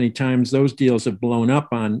see how many times those deals have blown up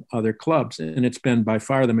on other clubs. And it's been by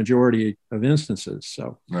far the majority of instances.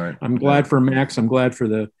 So right. I'm glad for Max. I'm glad for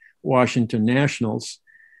the Washington Nationals.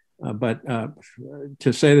 But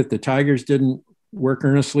to say that the Tigers didn't work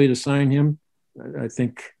earnestly to sign him, I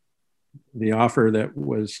think the offer that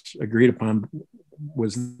was agreed upon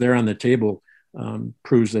was there on the table,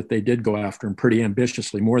 proves that they did go after him pretty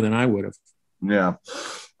ambitiously, more than I would have. Yeah.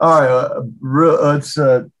 All right. Let's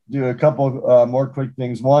do a couple more quick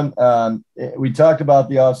things. One, we talked about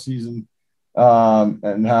the offseason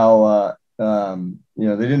and how,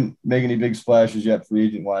 they didn't make any big splashes yet free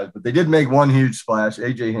agent wise, but they did make one huge splash,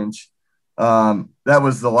 AJ Hinch. That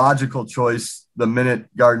was the logical choice. The minute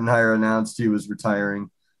Gardenhire announced he was retiring,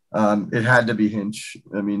 it had to be Hinch.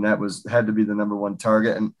 I mean, had to be the number one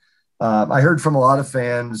target. And I heard from a lot of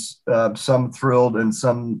fans, some thrilled and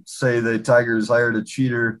some say the Tigers hired a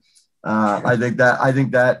cheater. I think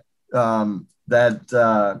that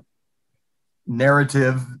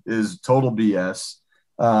narrative is total BS.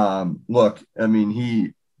 Look, I mean,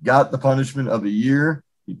 he got the punishment of a year.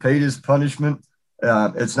 He paid his punishment.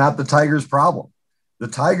 It's not the Tigers' problem. The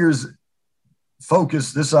Tigers'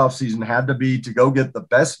 focus this offseason had to be to go get the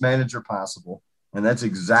best manager possible, and that's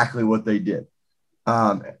exactly what they did.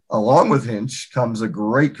 Along with Hinch comes a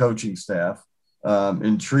great coaching staff,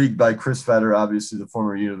 intrigued by Chris Fetter, obviously the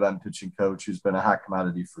former U of M pitching coach who's been a hot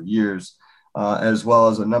commodity for years, as well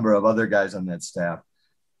as a number of other guys on that staff.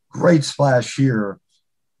 Great splash here.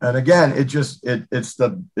 And again, it's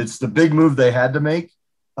the big move they had to make.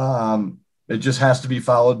 It just has to be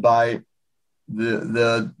followed by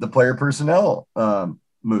the player personnel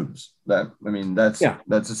moves. That's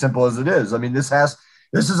as simple as it is. I mean, this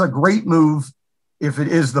is a great move if it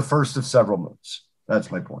is the first of several moves.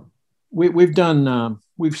 That's my point. We've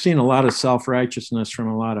seen a lot of self-righteousness from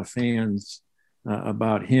a lot of fans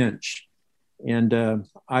about Hinch. And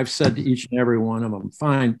I've said to each and every one of them,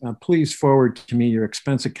 fine, please forward to me your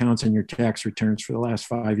expense accounts and your tax returns for the last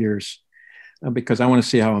 5 years, because I want to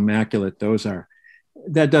see how immaculate those are.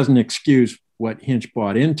 That doesn't excuse what Hinch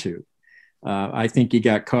bought into. I think he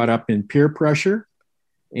got caught up in peer pressure,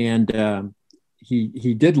 and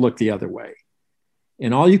he did look the other way.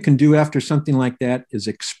 And all you can do after something like that is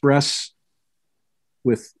express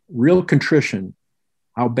with real contrition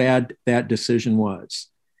how bad that decision was.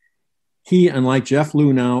 He, unlike Jeff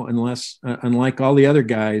Luhnow, unlike all the other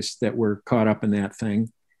guys that were caught up in that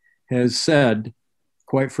thing, has said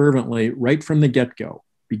quite fervently right from the get-go,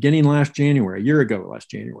 beginning last January, a year ago last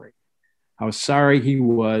January, how sorry he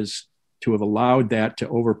was to have allowed that to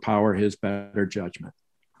overpower his better judgment.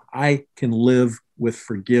 I can live with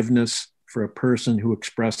forgiveness for a person who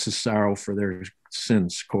expresses sorrow for their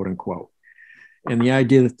sins, quote unquote. And the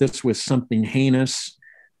idea that this was something heinous,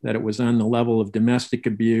 that it was on the level of domestic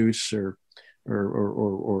abuse or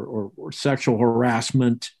sexual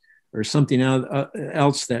harassment or something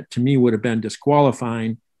else that to me would have been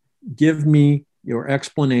disqualifying, give me your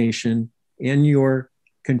explanation and your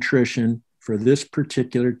contrition for this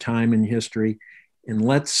particular time in history, and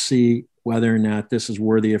let's see whether or not this is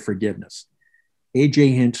worthy of forgiveness.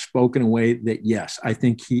 AJ Hinch spoke in a way that, yes, I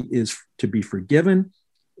think he is to be forgiven.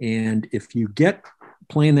 And if you get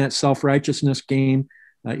playing that self-righteousness game,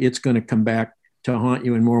 it's going to come back to haunt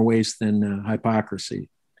you in more ways than hypocrisy.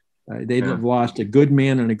 They'd have lost a good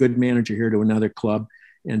man and a good manager here to another club,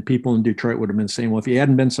 and people in Detroit would have been saying, well, if you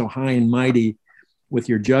hadn't been so high and mighty with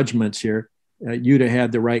your judgments here, you'd have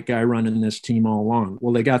had the right guy running this team all along.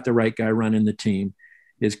 Well, they got the right guy running the team.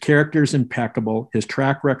 His character is impeccable. His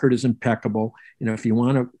track record is impeccable. If you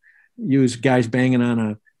want to use guys banging on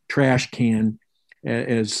a trash can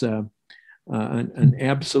as an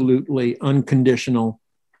absolutely unconditional,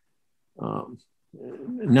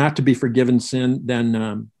 not to be forgiven sin,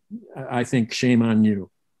 then I think shame on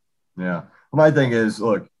you. Yeah. My thing is,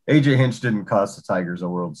 look, AJ Hinch didn't cost the Tigers a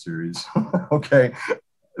World Series. Okay.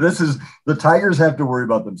 The Tigers have to worry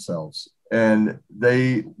about themselves. and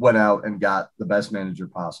they went out and got the best manager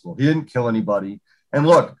possible. He didn't kill anybody. And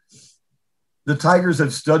look, the Tigers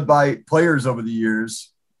have stood by players over the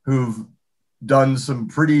years who've done some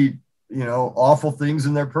pretty, awful things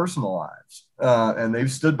in their personal lives. And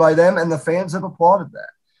they've stood by them, and the fans have applauded that.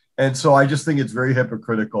 And so I just think it's very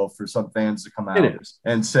hypocritical for some fans to come out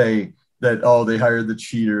and say that, oh, they hired the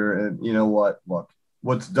cheater. And you know what? Look,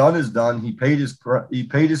 what's done is done. He paid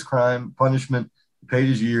his crime punishment. He paid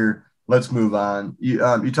his year. Let's move on. You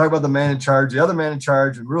talk about the man in charge, the other man in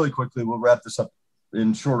charge, and really quickly, we'll wrap this up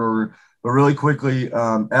in short order. But really quickly,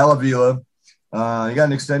 Al Avila, he got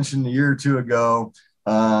an extension a year or two ago.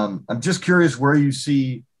 I'm just curious where you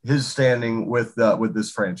see his standing with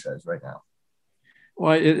this franchise right now.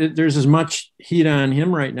 Well, there's as much heat on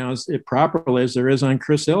him right now as there is on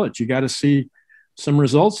Chris Ilitch. You got to see some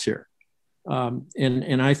results here.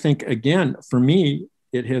 And I think, again, for me,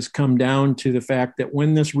 it has come down to the fact that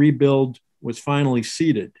when this rebuild was finally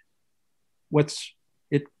seated, what's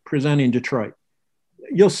it presenting Detroit?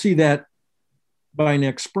 You'll see that by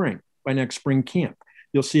next spring camp.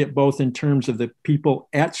 You'll see it both in terms of the people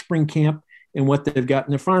at spring camp and what they've got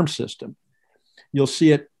in the farm system. You'll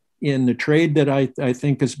see it in the trade that I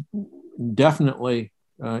think is definitely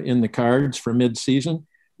in the cards for mid-season.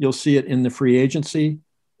 You'll see it in the free agency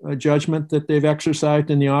judgment that they've exercised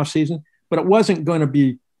in the offseason. But it wasn't going to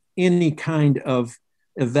be any kind of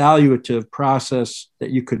evaluative process that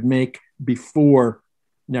you could make before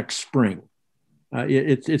next spring.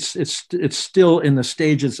 It's still in the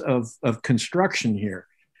stages of construction here.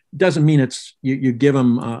 Doesn't mean you give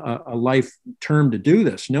them a life term to do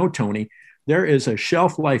this. No, Tony, there is a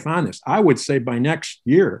shelf life on this. I would say by next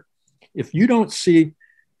year, if you don't see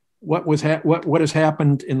what has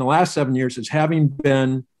happened in the last 7 years as having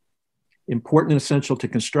been important and essential to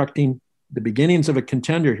constructing the beginnings of a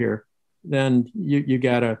contender here, then you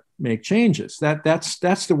got to make changes.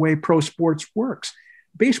 That's the way pro sports works.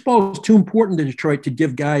 Baseball is too important to Detroit to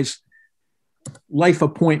give guys life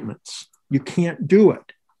appointments. You can't do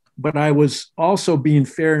it. But I was also being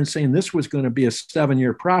fair in saying this was going to be a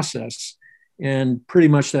 7-year process, and pretty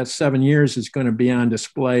much that 7 years is going to be on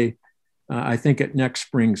display, I think, at next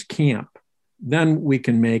spring's camp. Then we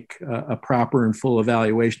can make a proper and full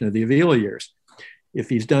evaluation of the Avila years. If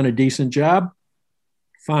he's done a decent job,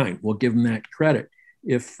 fine, we'll give him that credit.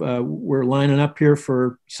 If we're lining up here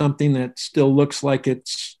for something that still looks like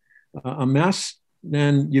it's a mess,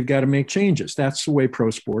 then you've got to make changes. That's the way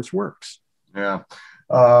pro sports works. Yeah.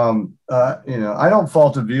 I don't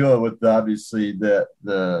fault Avila with obviously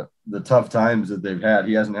the tough times that they've had.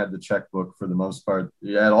 He hasn't had the checkbook for the most part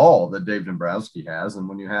at all that Dave Dombrowski has. And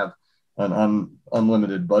when you have an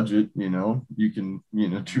unlimited budget, you can,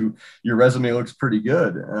 do your resume looks pretty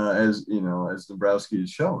good as Dombrowski has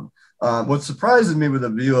shown. What surprises me with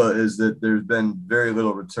Avila is that there's been very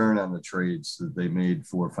little return on the trades that they made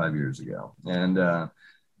 4 or 5 years ago. And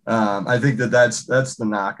I think that's the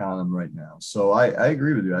knock on them right now. So I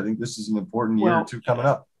agree with you. I think this is an important year or two coming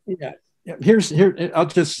up. Yeah. Here, I'll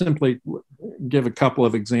just simply give a couple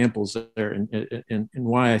of examples there and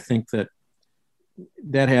why I think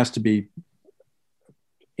that has to be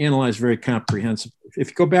analyzed very comprehensively. If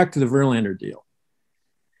you go back to the Verlander deal,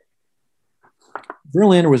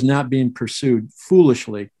 Verlander was not being pursued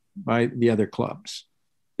foolishly by the other clubs.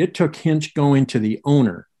 It took Hinch going to the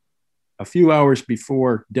owner a few hours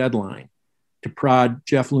before deadline to prod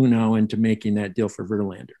Jeff Luhnow into making that deal for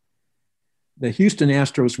Verlander. The Houston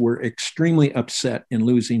Astros were extremely upset in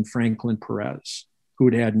losing Franklin Perez,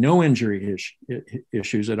 who had no injury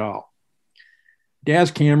issues at all.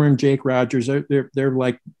 Daz Cameron, Jake Rogers, they're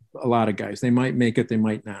like a lot of guys. They might make it, they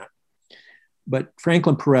might not. But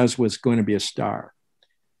Franklin Perez was going to be a star.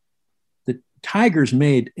 The Tigers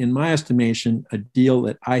made, in my estimation, a deal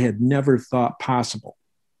that I had never thought possible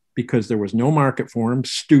because there was no market for him,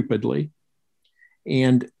 stupidly.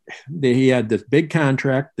 And he had this big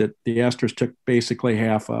contract that the Astros took basically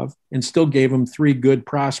half of and still gave him 3 good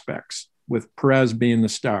prospects, with Perez being the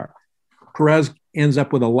star. Perez ends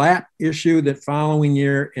up with a lat issue that following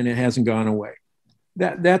year, and it hasn't gone away.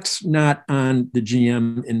 That's not on the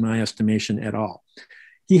GM, in my estimation, at all.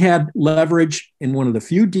 He had leverage in one of the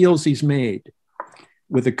few deals he's made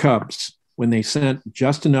with the Cubs when they sent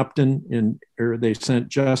Justin Upton or they sent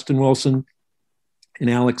Justin Wilson and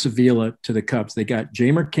Alex Avila to the Cubs. They got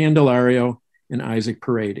Jeimer Candelario and Isaac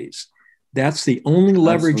Paredes. That's the only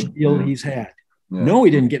leverage deal he's had. Yeah. No,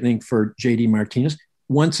 he didn't get anything for JD Martinez.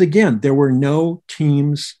 Once again, there were no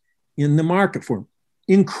teams in the market for him.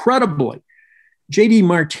 Incredibly, JD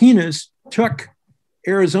Martinez took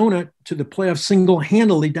Arizona to the playoffs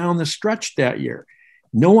single-handedly down the stretch that year.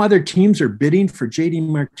 no other teams are bidding for JD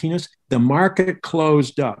Martinez. The market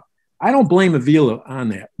closed up. I don't blame Avila on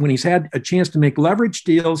that. When he's had a chance to make leverage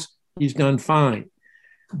deals, he's done fine.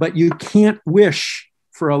 But you can't wish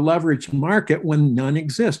for a leveraged market when none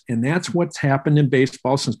exists. And that's what's happened in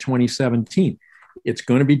baseball since 2017. It's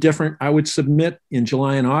going to be different, I would submit, in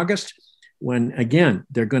July and August, when, again,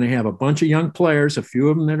 they're going to have a bunch of young players, a few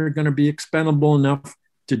of them that are going to be expendable enough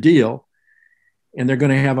to deal, and they're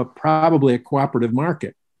going to have probably a cooperative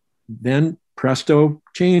market. Then presto,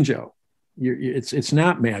 changeo. It's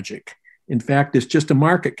not magic. In fact, it's just a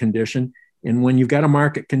market condition. And when you've got a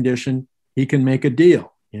market condition, he can make a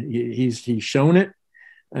deal. He's shown it,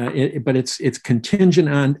 but it's contingent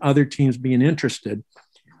on other teams being interested.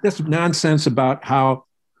 This nonsense about how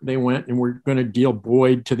they went and were going to deal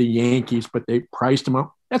Boyd to the Yankees, but they priced him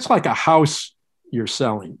up. That's like a house you're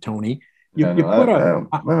selling, Tony. You put a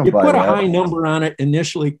high number on it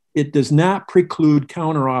initially. It does not preclude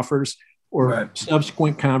counteroffers or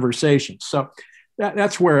subsequent conversations. So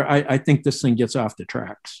that's where I think this thing gets off the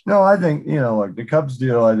tracks. No, I think, like the Cubs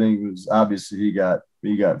deal, I think was obviously he got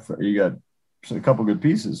a couple good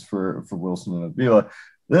pieces for Wilson and Avila.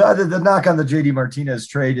 The knock on the JD Martinez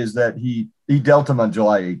trade is that he dealt him on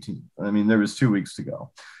July 18th. I mean, there was 2 weeks to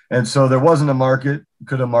go. And so there wasn't a market.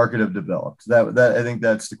 Could a market have developed? That I think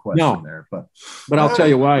that's the question there. But I'll tell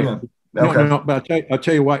you why. Yeah. Okay. No, but I'll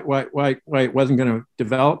tell you why it wasn't going to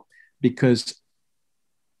develop, because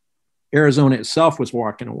Arizona itself was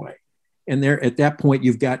walking away. And there, at that point,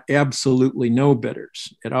 you've got absolutely no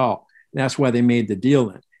bidders at all. That's why they made the deal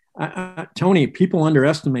then. Tony, people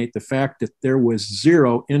underestimate the fact that there was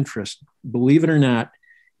zero interest, believe it or not,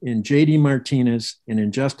 in JD Martinez and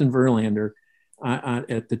in Justin Verlander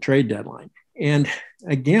at the trade deadline. And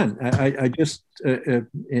again, I just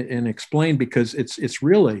and explain, because it's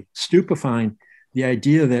really stupefying, the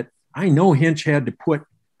idea that I know Hinch had to put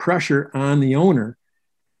pressure on the owner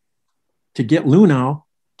to get Luhnow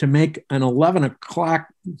to make an 11 o'clock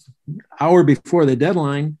hour before the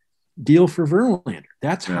deadline deal for Verlander.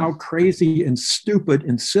 That's how crazy and stupid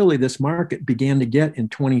and silly this market began to get in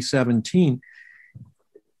 2017.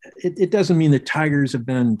 It doesn't mean the Tigers have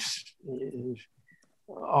been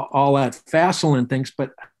all that facile and things,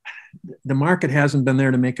 but the market hasn't been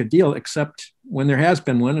there to make a deal, except when there has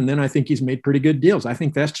been one. And then I think he's made pretty good deals. I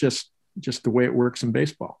think that's just the way it works in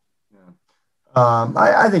baseball.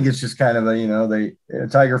 I think it's just kind of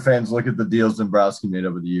Tiger fans look at the deals Dombrowski made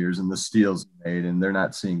over the years and the steals he made, and they're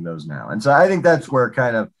not seeing those now. And so I think that's where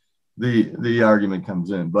kind of the argument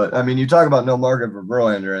comes in. But I mean, you talk about no market for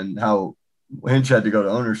Verlander and how Hinch had to go to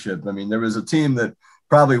ownership. I mean, there was a team that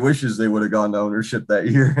probably wishes they would have gone to ownership that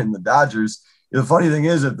year in the Dodgers. The funny thing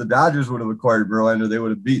is, if the Dodgers would have acquired Verlander, they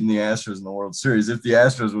would have beaten the Astros in the World Series, if the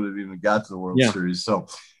Astros would have even got to the World Series. So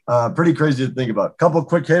pretty crazy to think about. A couple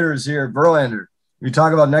quick hitters here. Verlander, we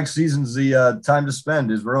talk about next season's the time to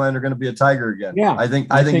spend. Is Verlander going to be a Tiger again? Yeah, I think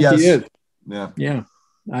yes. He is. Yeah.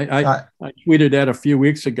 I tweeted that a few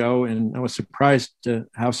weeks ago, and I was surprised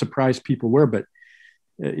how surprised people were. But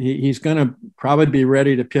he's going to probably be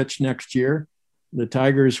ready to pitch next year. The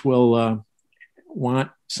Tigers will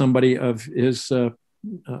want somebody of his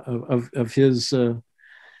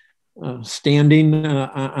standing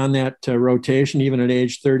on that rotation, even at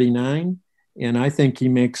age 39. And I think he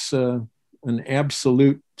makes an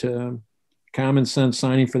absolute common sense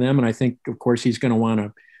signing for them. And I think, of course, he's going to want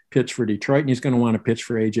to pitch for Detroit, and he's going to want to pitch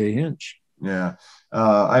for AJ Hinch. Yeah.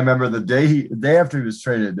 I remember the day after he was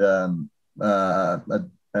traded. I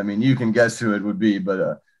mean, you can guess who it would be,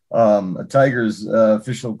 but a Tigers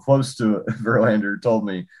official close to Verlander told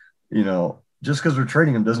me, just because we're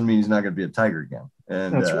trading him doesn't mean he's not going to be a Tiger again.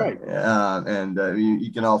 And that's right.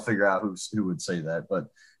 You can all figure out who would say that, but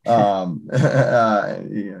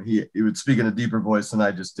he would speak in a deeper voice than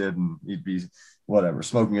I just did, and he'd be whatever,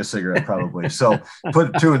 smoking a cigarette probably. So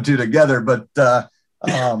put two and two together, but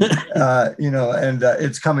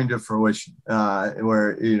it's coming to fruition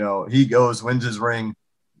where he goes, wins his ring,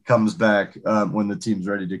 comes back when the team's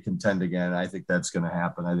ready to contend again. I think that's going to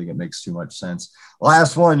happen. I think it makes too much sense.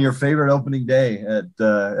 Last one, your favorite opening day at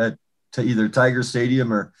either Tiger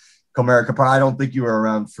Stadium or Comerica Park. I don't think you were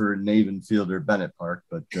around for Navin Field or Bennett Park,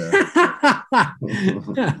 but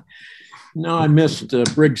no, I missed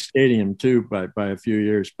Briggs Stadium too by a few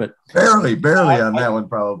years, but barely on that one,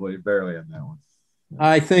 probably barely on that one.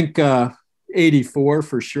 I think 84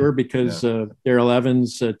 for sure, because Darrell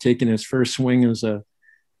Evans taking his first swing as a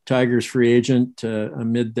Tigers free agent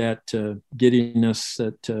amid that giddiness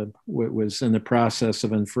that was in the process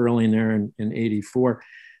of unfurling there in 84,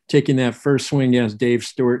 taking that first swing against Dave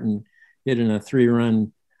Stewart and hitting a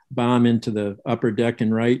 3-run bomb into the upper deck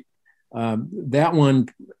and right. That one,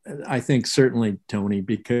 I think certainly, Tony,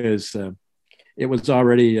 because it was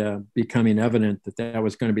already becoming evident that that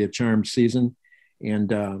was going to be a charmed season. And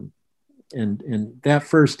that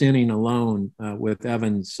first inning alone with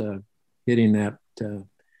Evans hitting that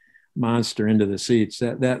monster into the seats,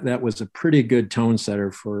 that was a pretty good tone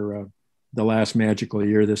setter for the last magical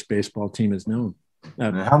year this baseball team has known.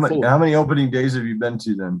 How many opening days have you been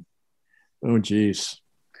to then? Oh, geez.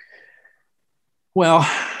 Well,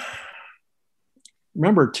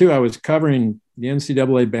 remember too, I was covering the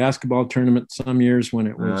NCAA basketball tournament some years when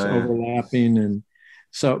it was overlapping. And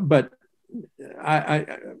so, but I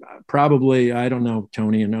probably, I don't know,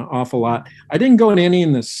 Tony, an awful lot. I didn't go to any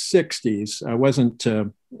in the 60s. I wasn't,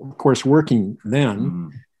 of course, working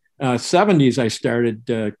then. 70s, I started,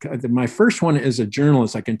 my first one as a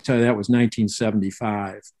journalist, I can tell you that was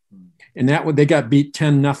 1975. And they got beat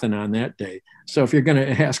 10-0 on that day. So if you're going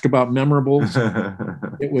to ask about memorables,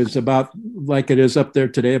 it was about like it is up there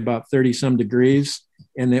today, about 30 some degrees.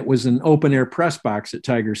 And it was an open air press box at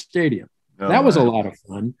Tiger Stadium. That was a lot of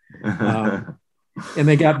fun. And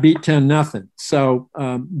they got beat 10-0. So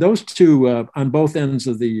those two on both ends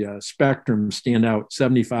of the spectrum stand out,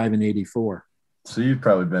 75 and 84. So you've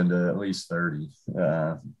probably been to at least 30.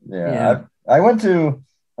 Yeah. I went to,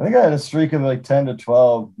 I think I had a streak of like 10 to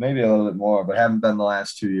 12, maybe a little bit more, but haven't been the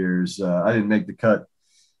last 2 years. I didn't make the cut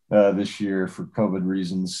this year for COVID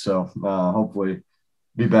reasons. So hopefully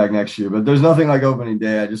be back next year. But there's nothing like opening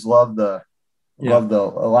day. I just love the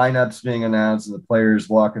lineups being announced and the players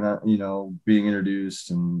walking out, being introduced,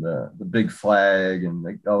 and the big flag,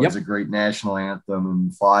 and always a great national anthem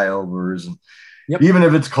and flyovers. And even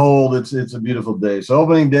if it's cold, it's a beautiful day. So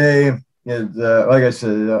opening day is, like I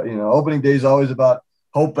said, opening day is always about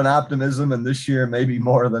hope and optimism. And this year, maybe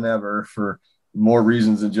more than ever, for more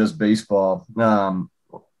reasons than just baseball.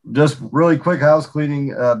 Just really quick house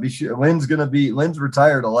cleaning. Be sure Lynn's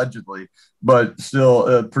retired allegedly, but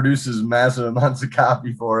still produces massive amounts of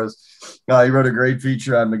copy for us. He wrote a great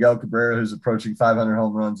feature on Miguel Cabrera, who's approaching 500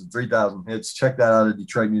 home runs and 3,000 hits. Check that out at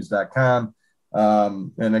DetroitNews.com.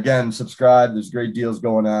 And again, subscribe. There's great deals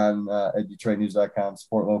going on at DetroitNews.com.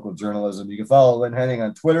 Support local journalism. You can follow Lynn Henning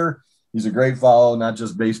on Twitter. He's a great follow, not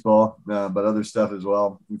just baseball, but other stuff as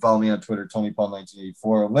well. You can follow me on Twitter,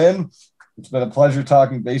 TonyPaul1984. Lynn, it's been a pleasure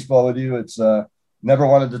talking baseball with you. It's never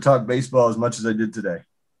wanted to talk baseball as much as I did today.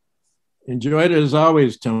 Enjoyed it as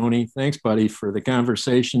always, Tony. Thanks, buddy, for the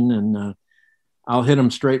conversation. And I'll hit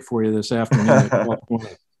them straight for you this afternoon.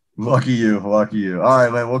 Lucky you. All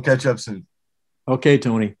right, man. We'll catch up soon. Okay,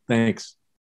 Tony. Thanks.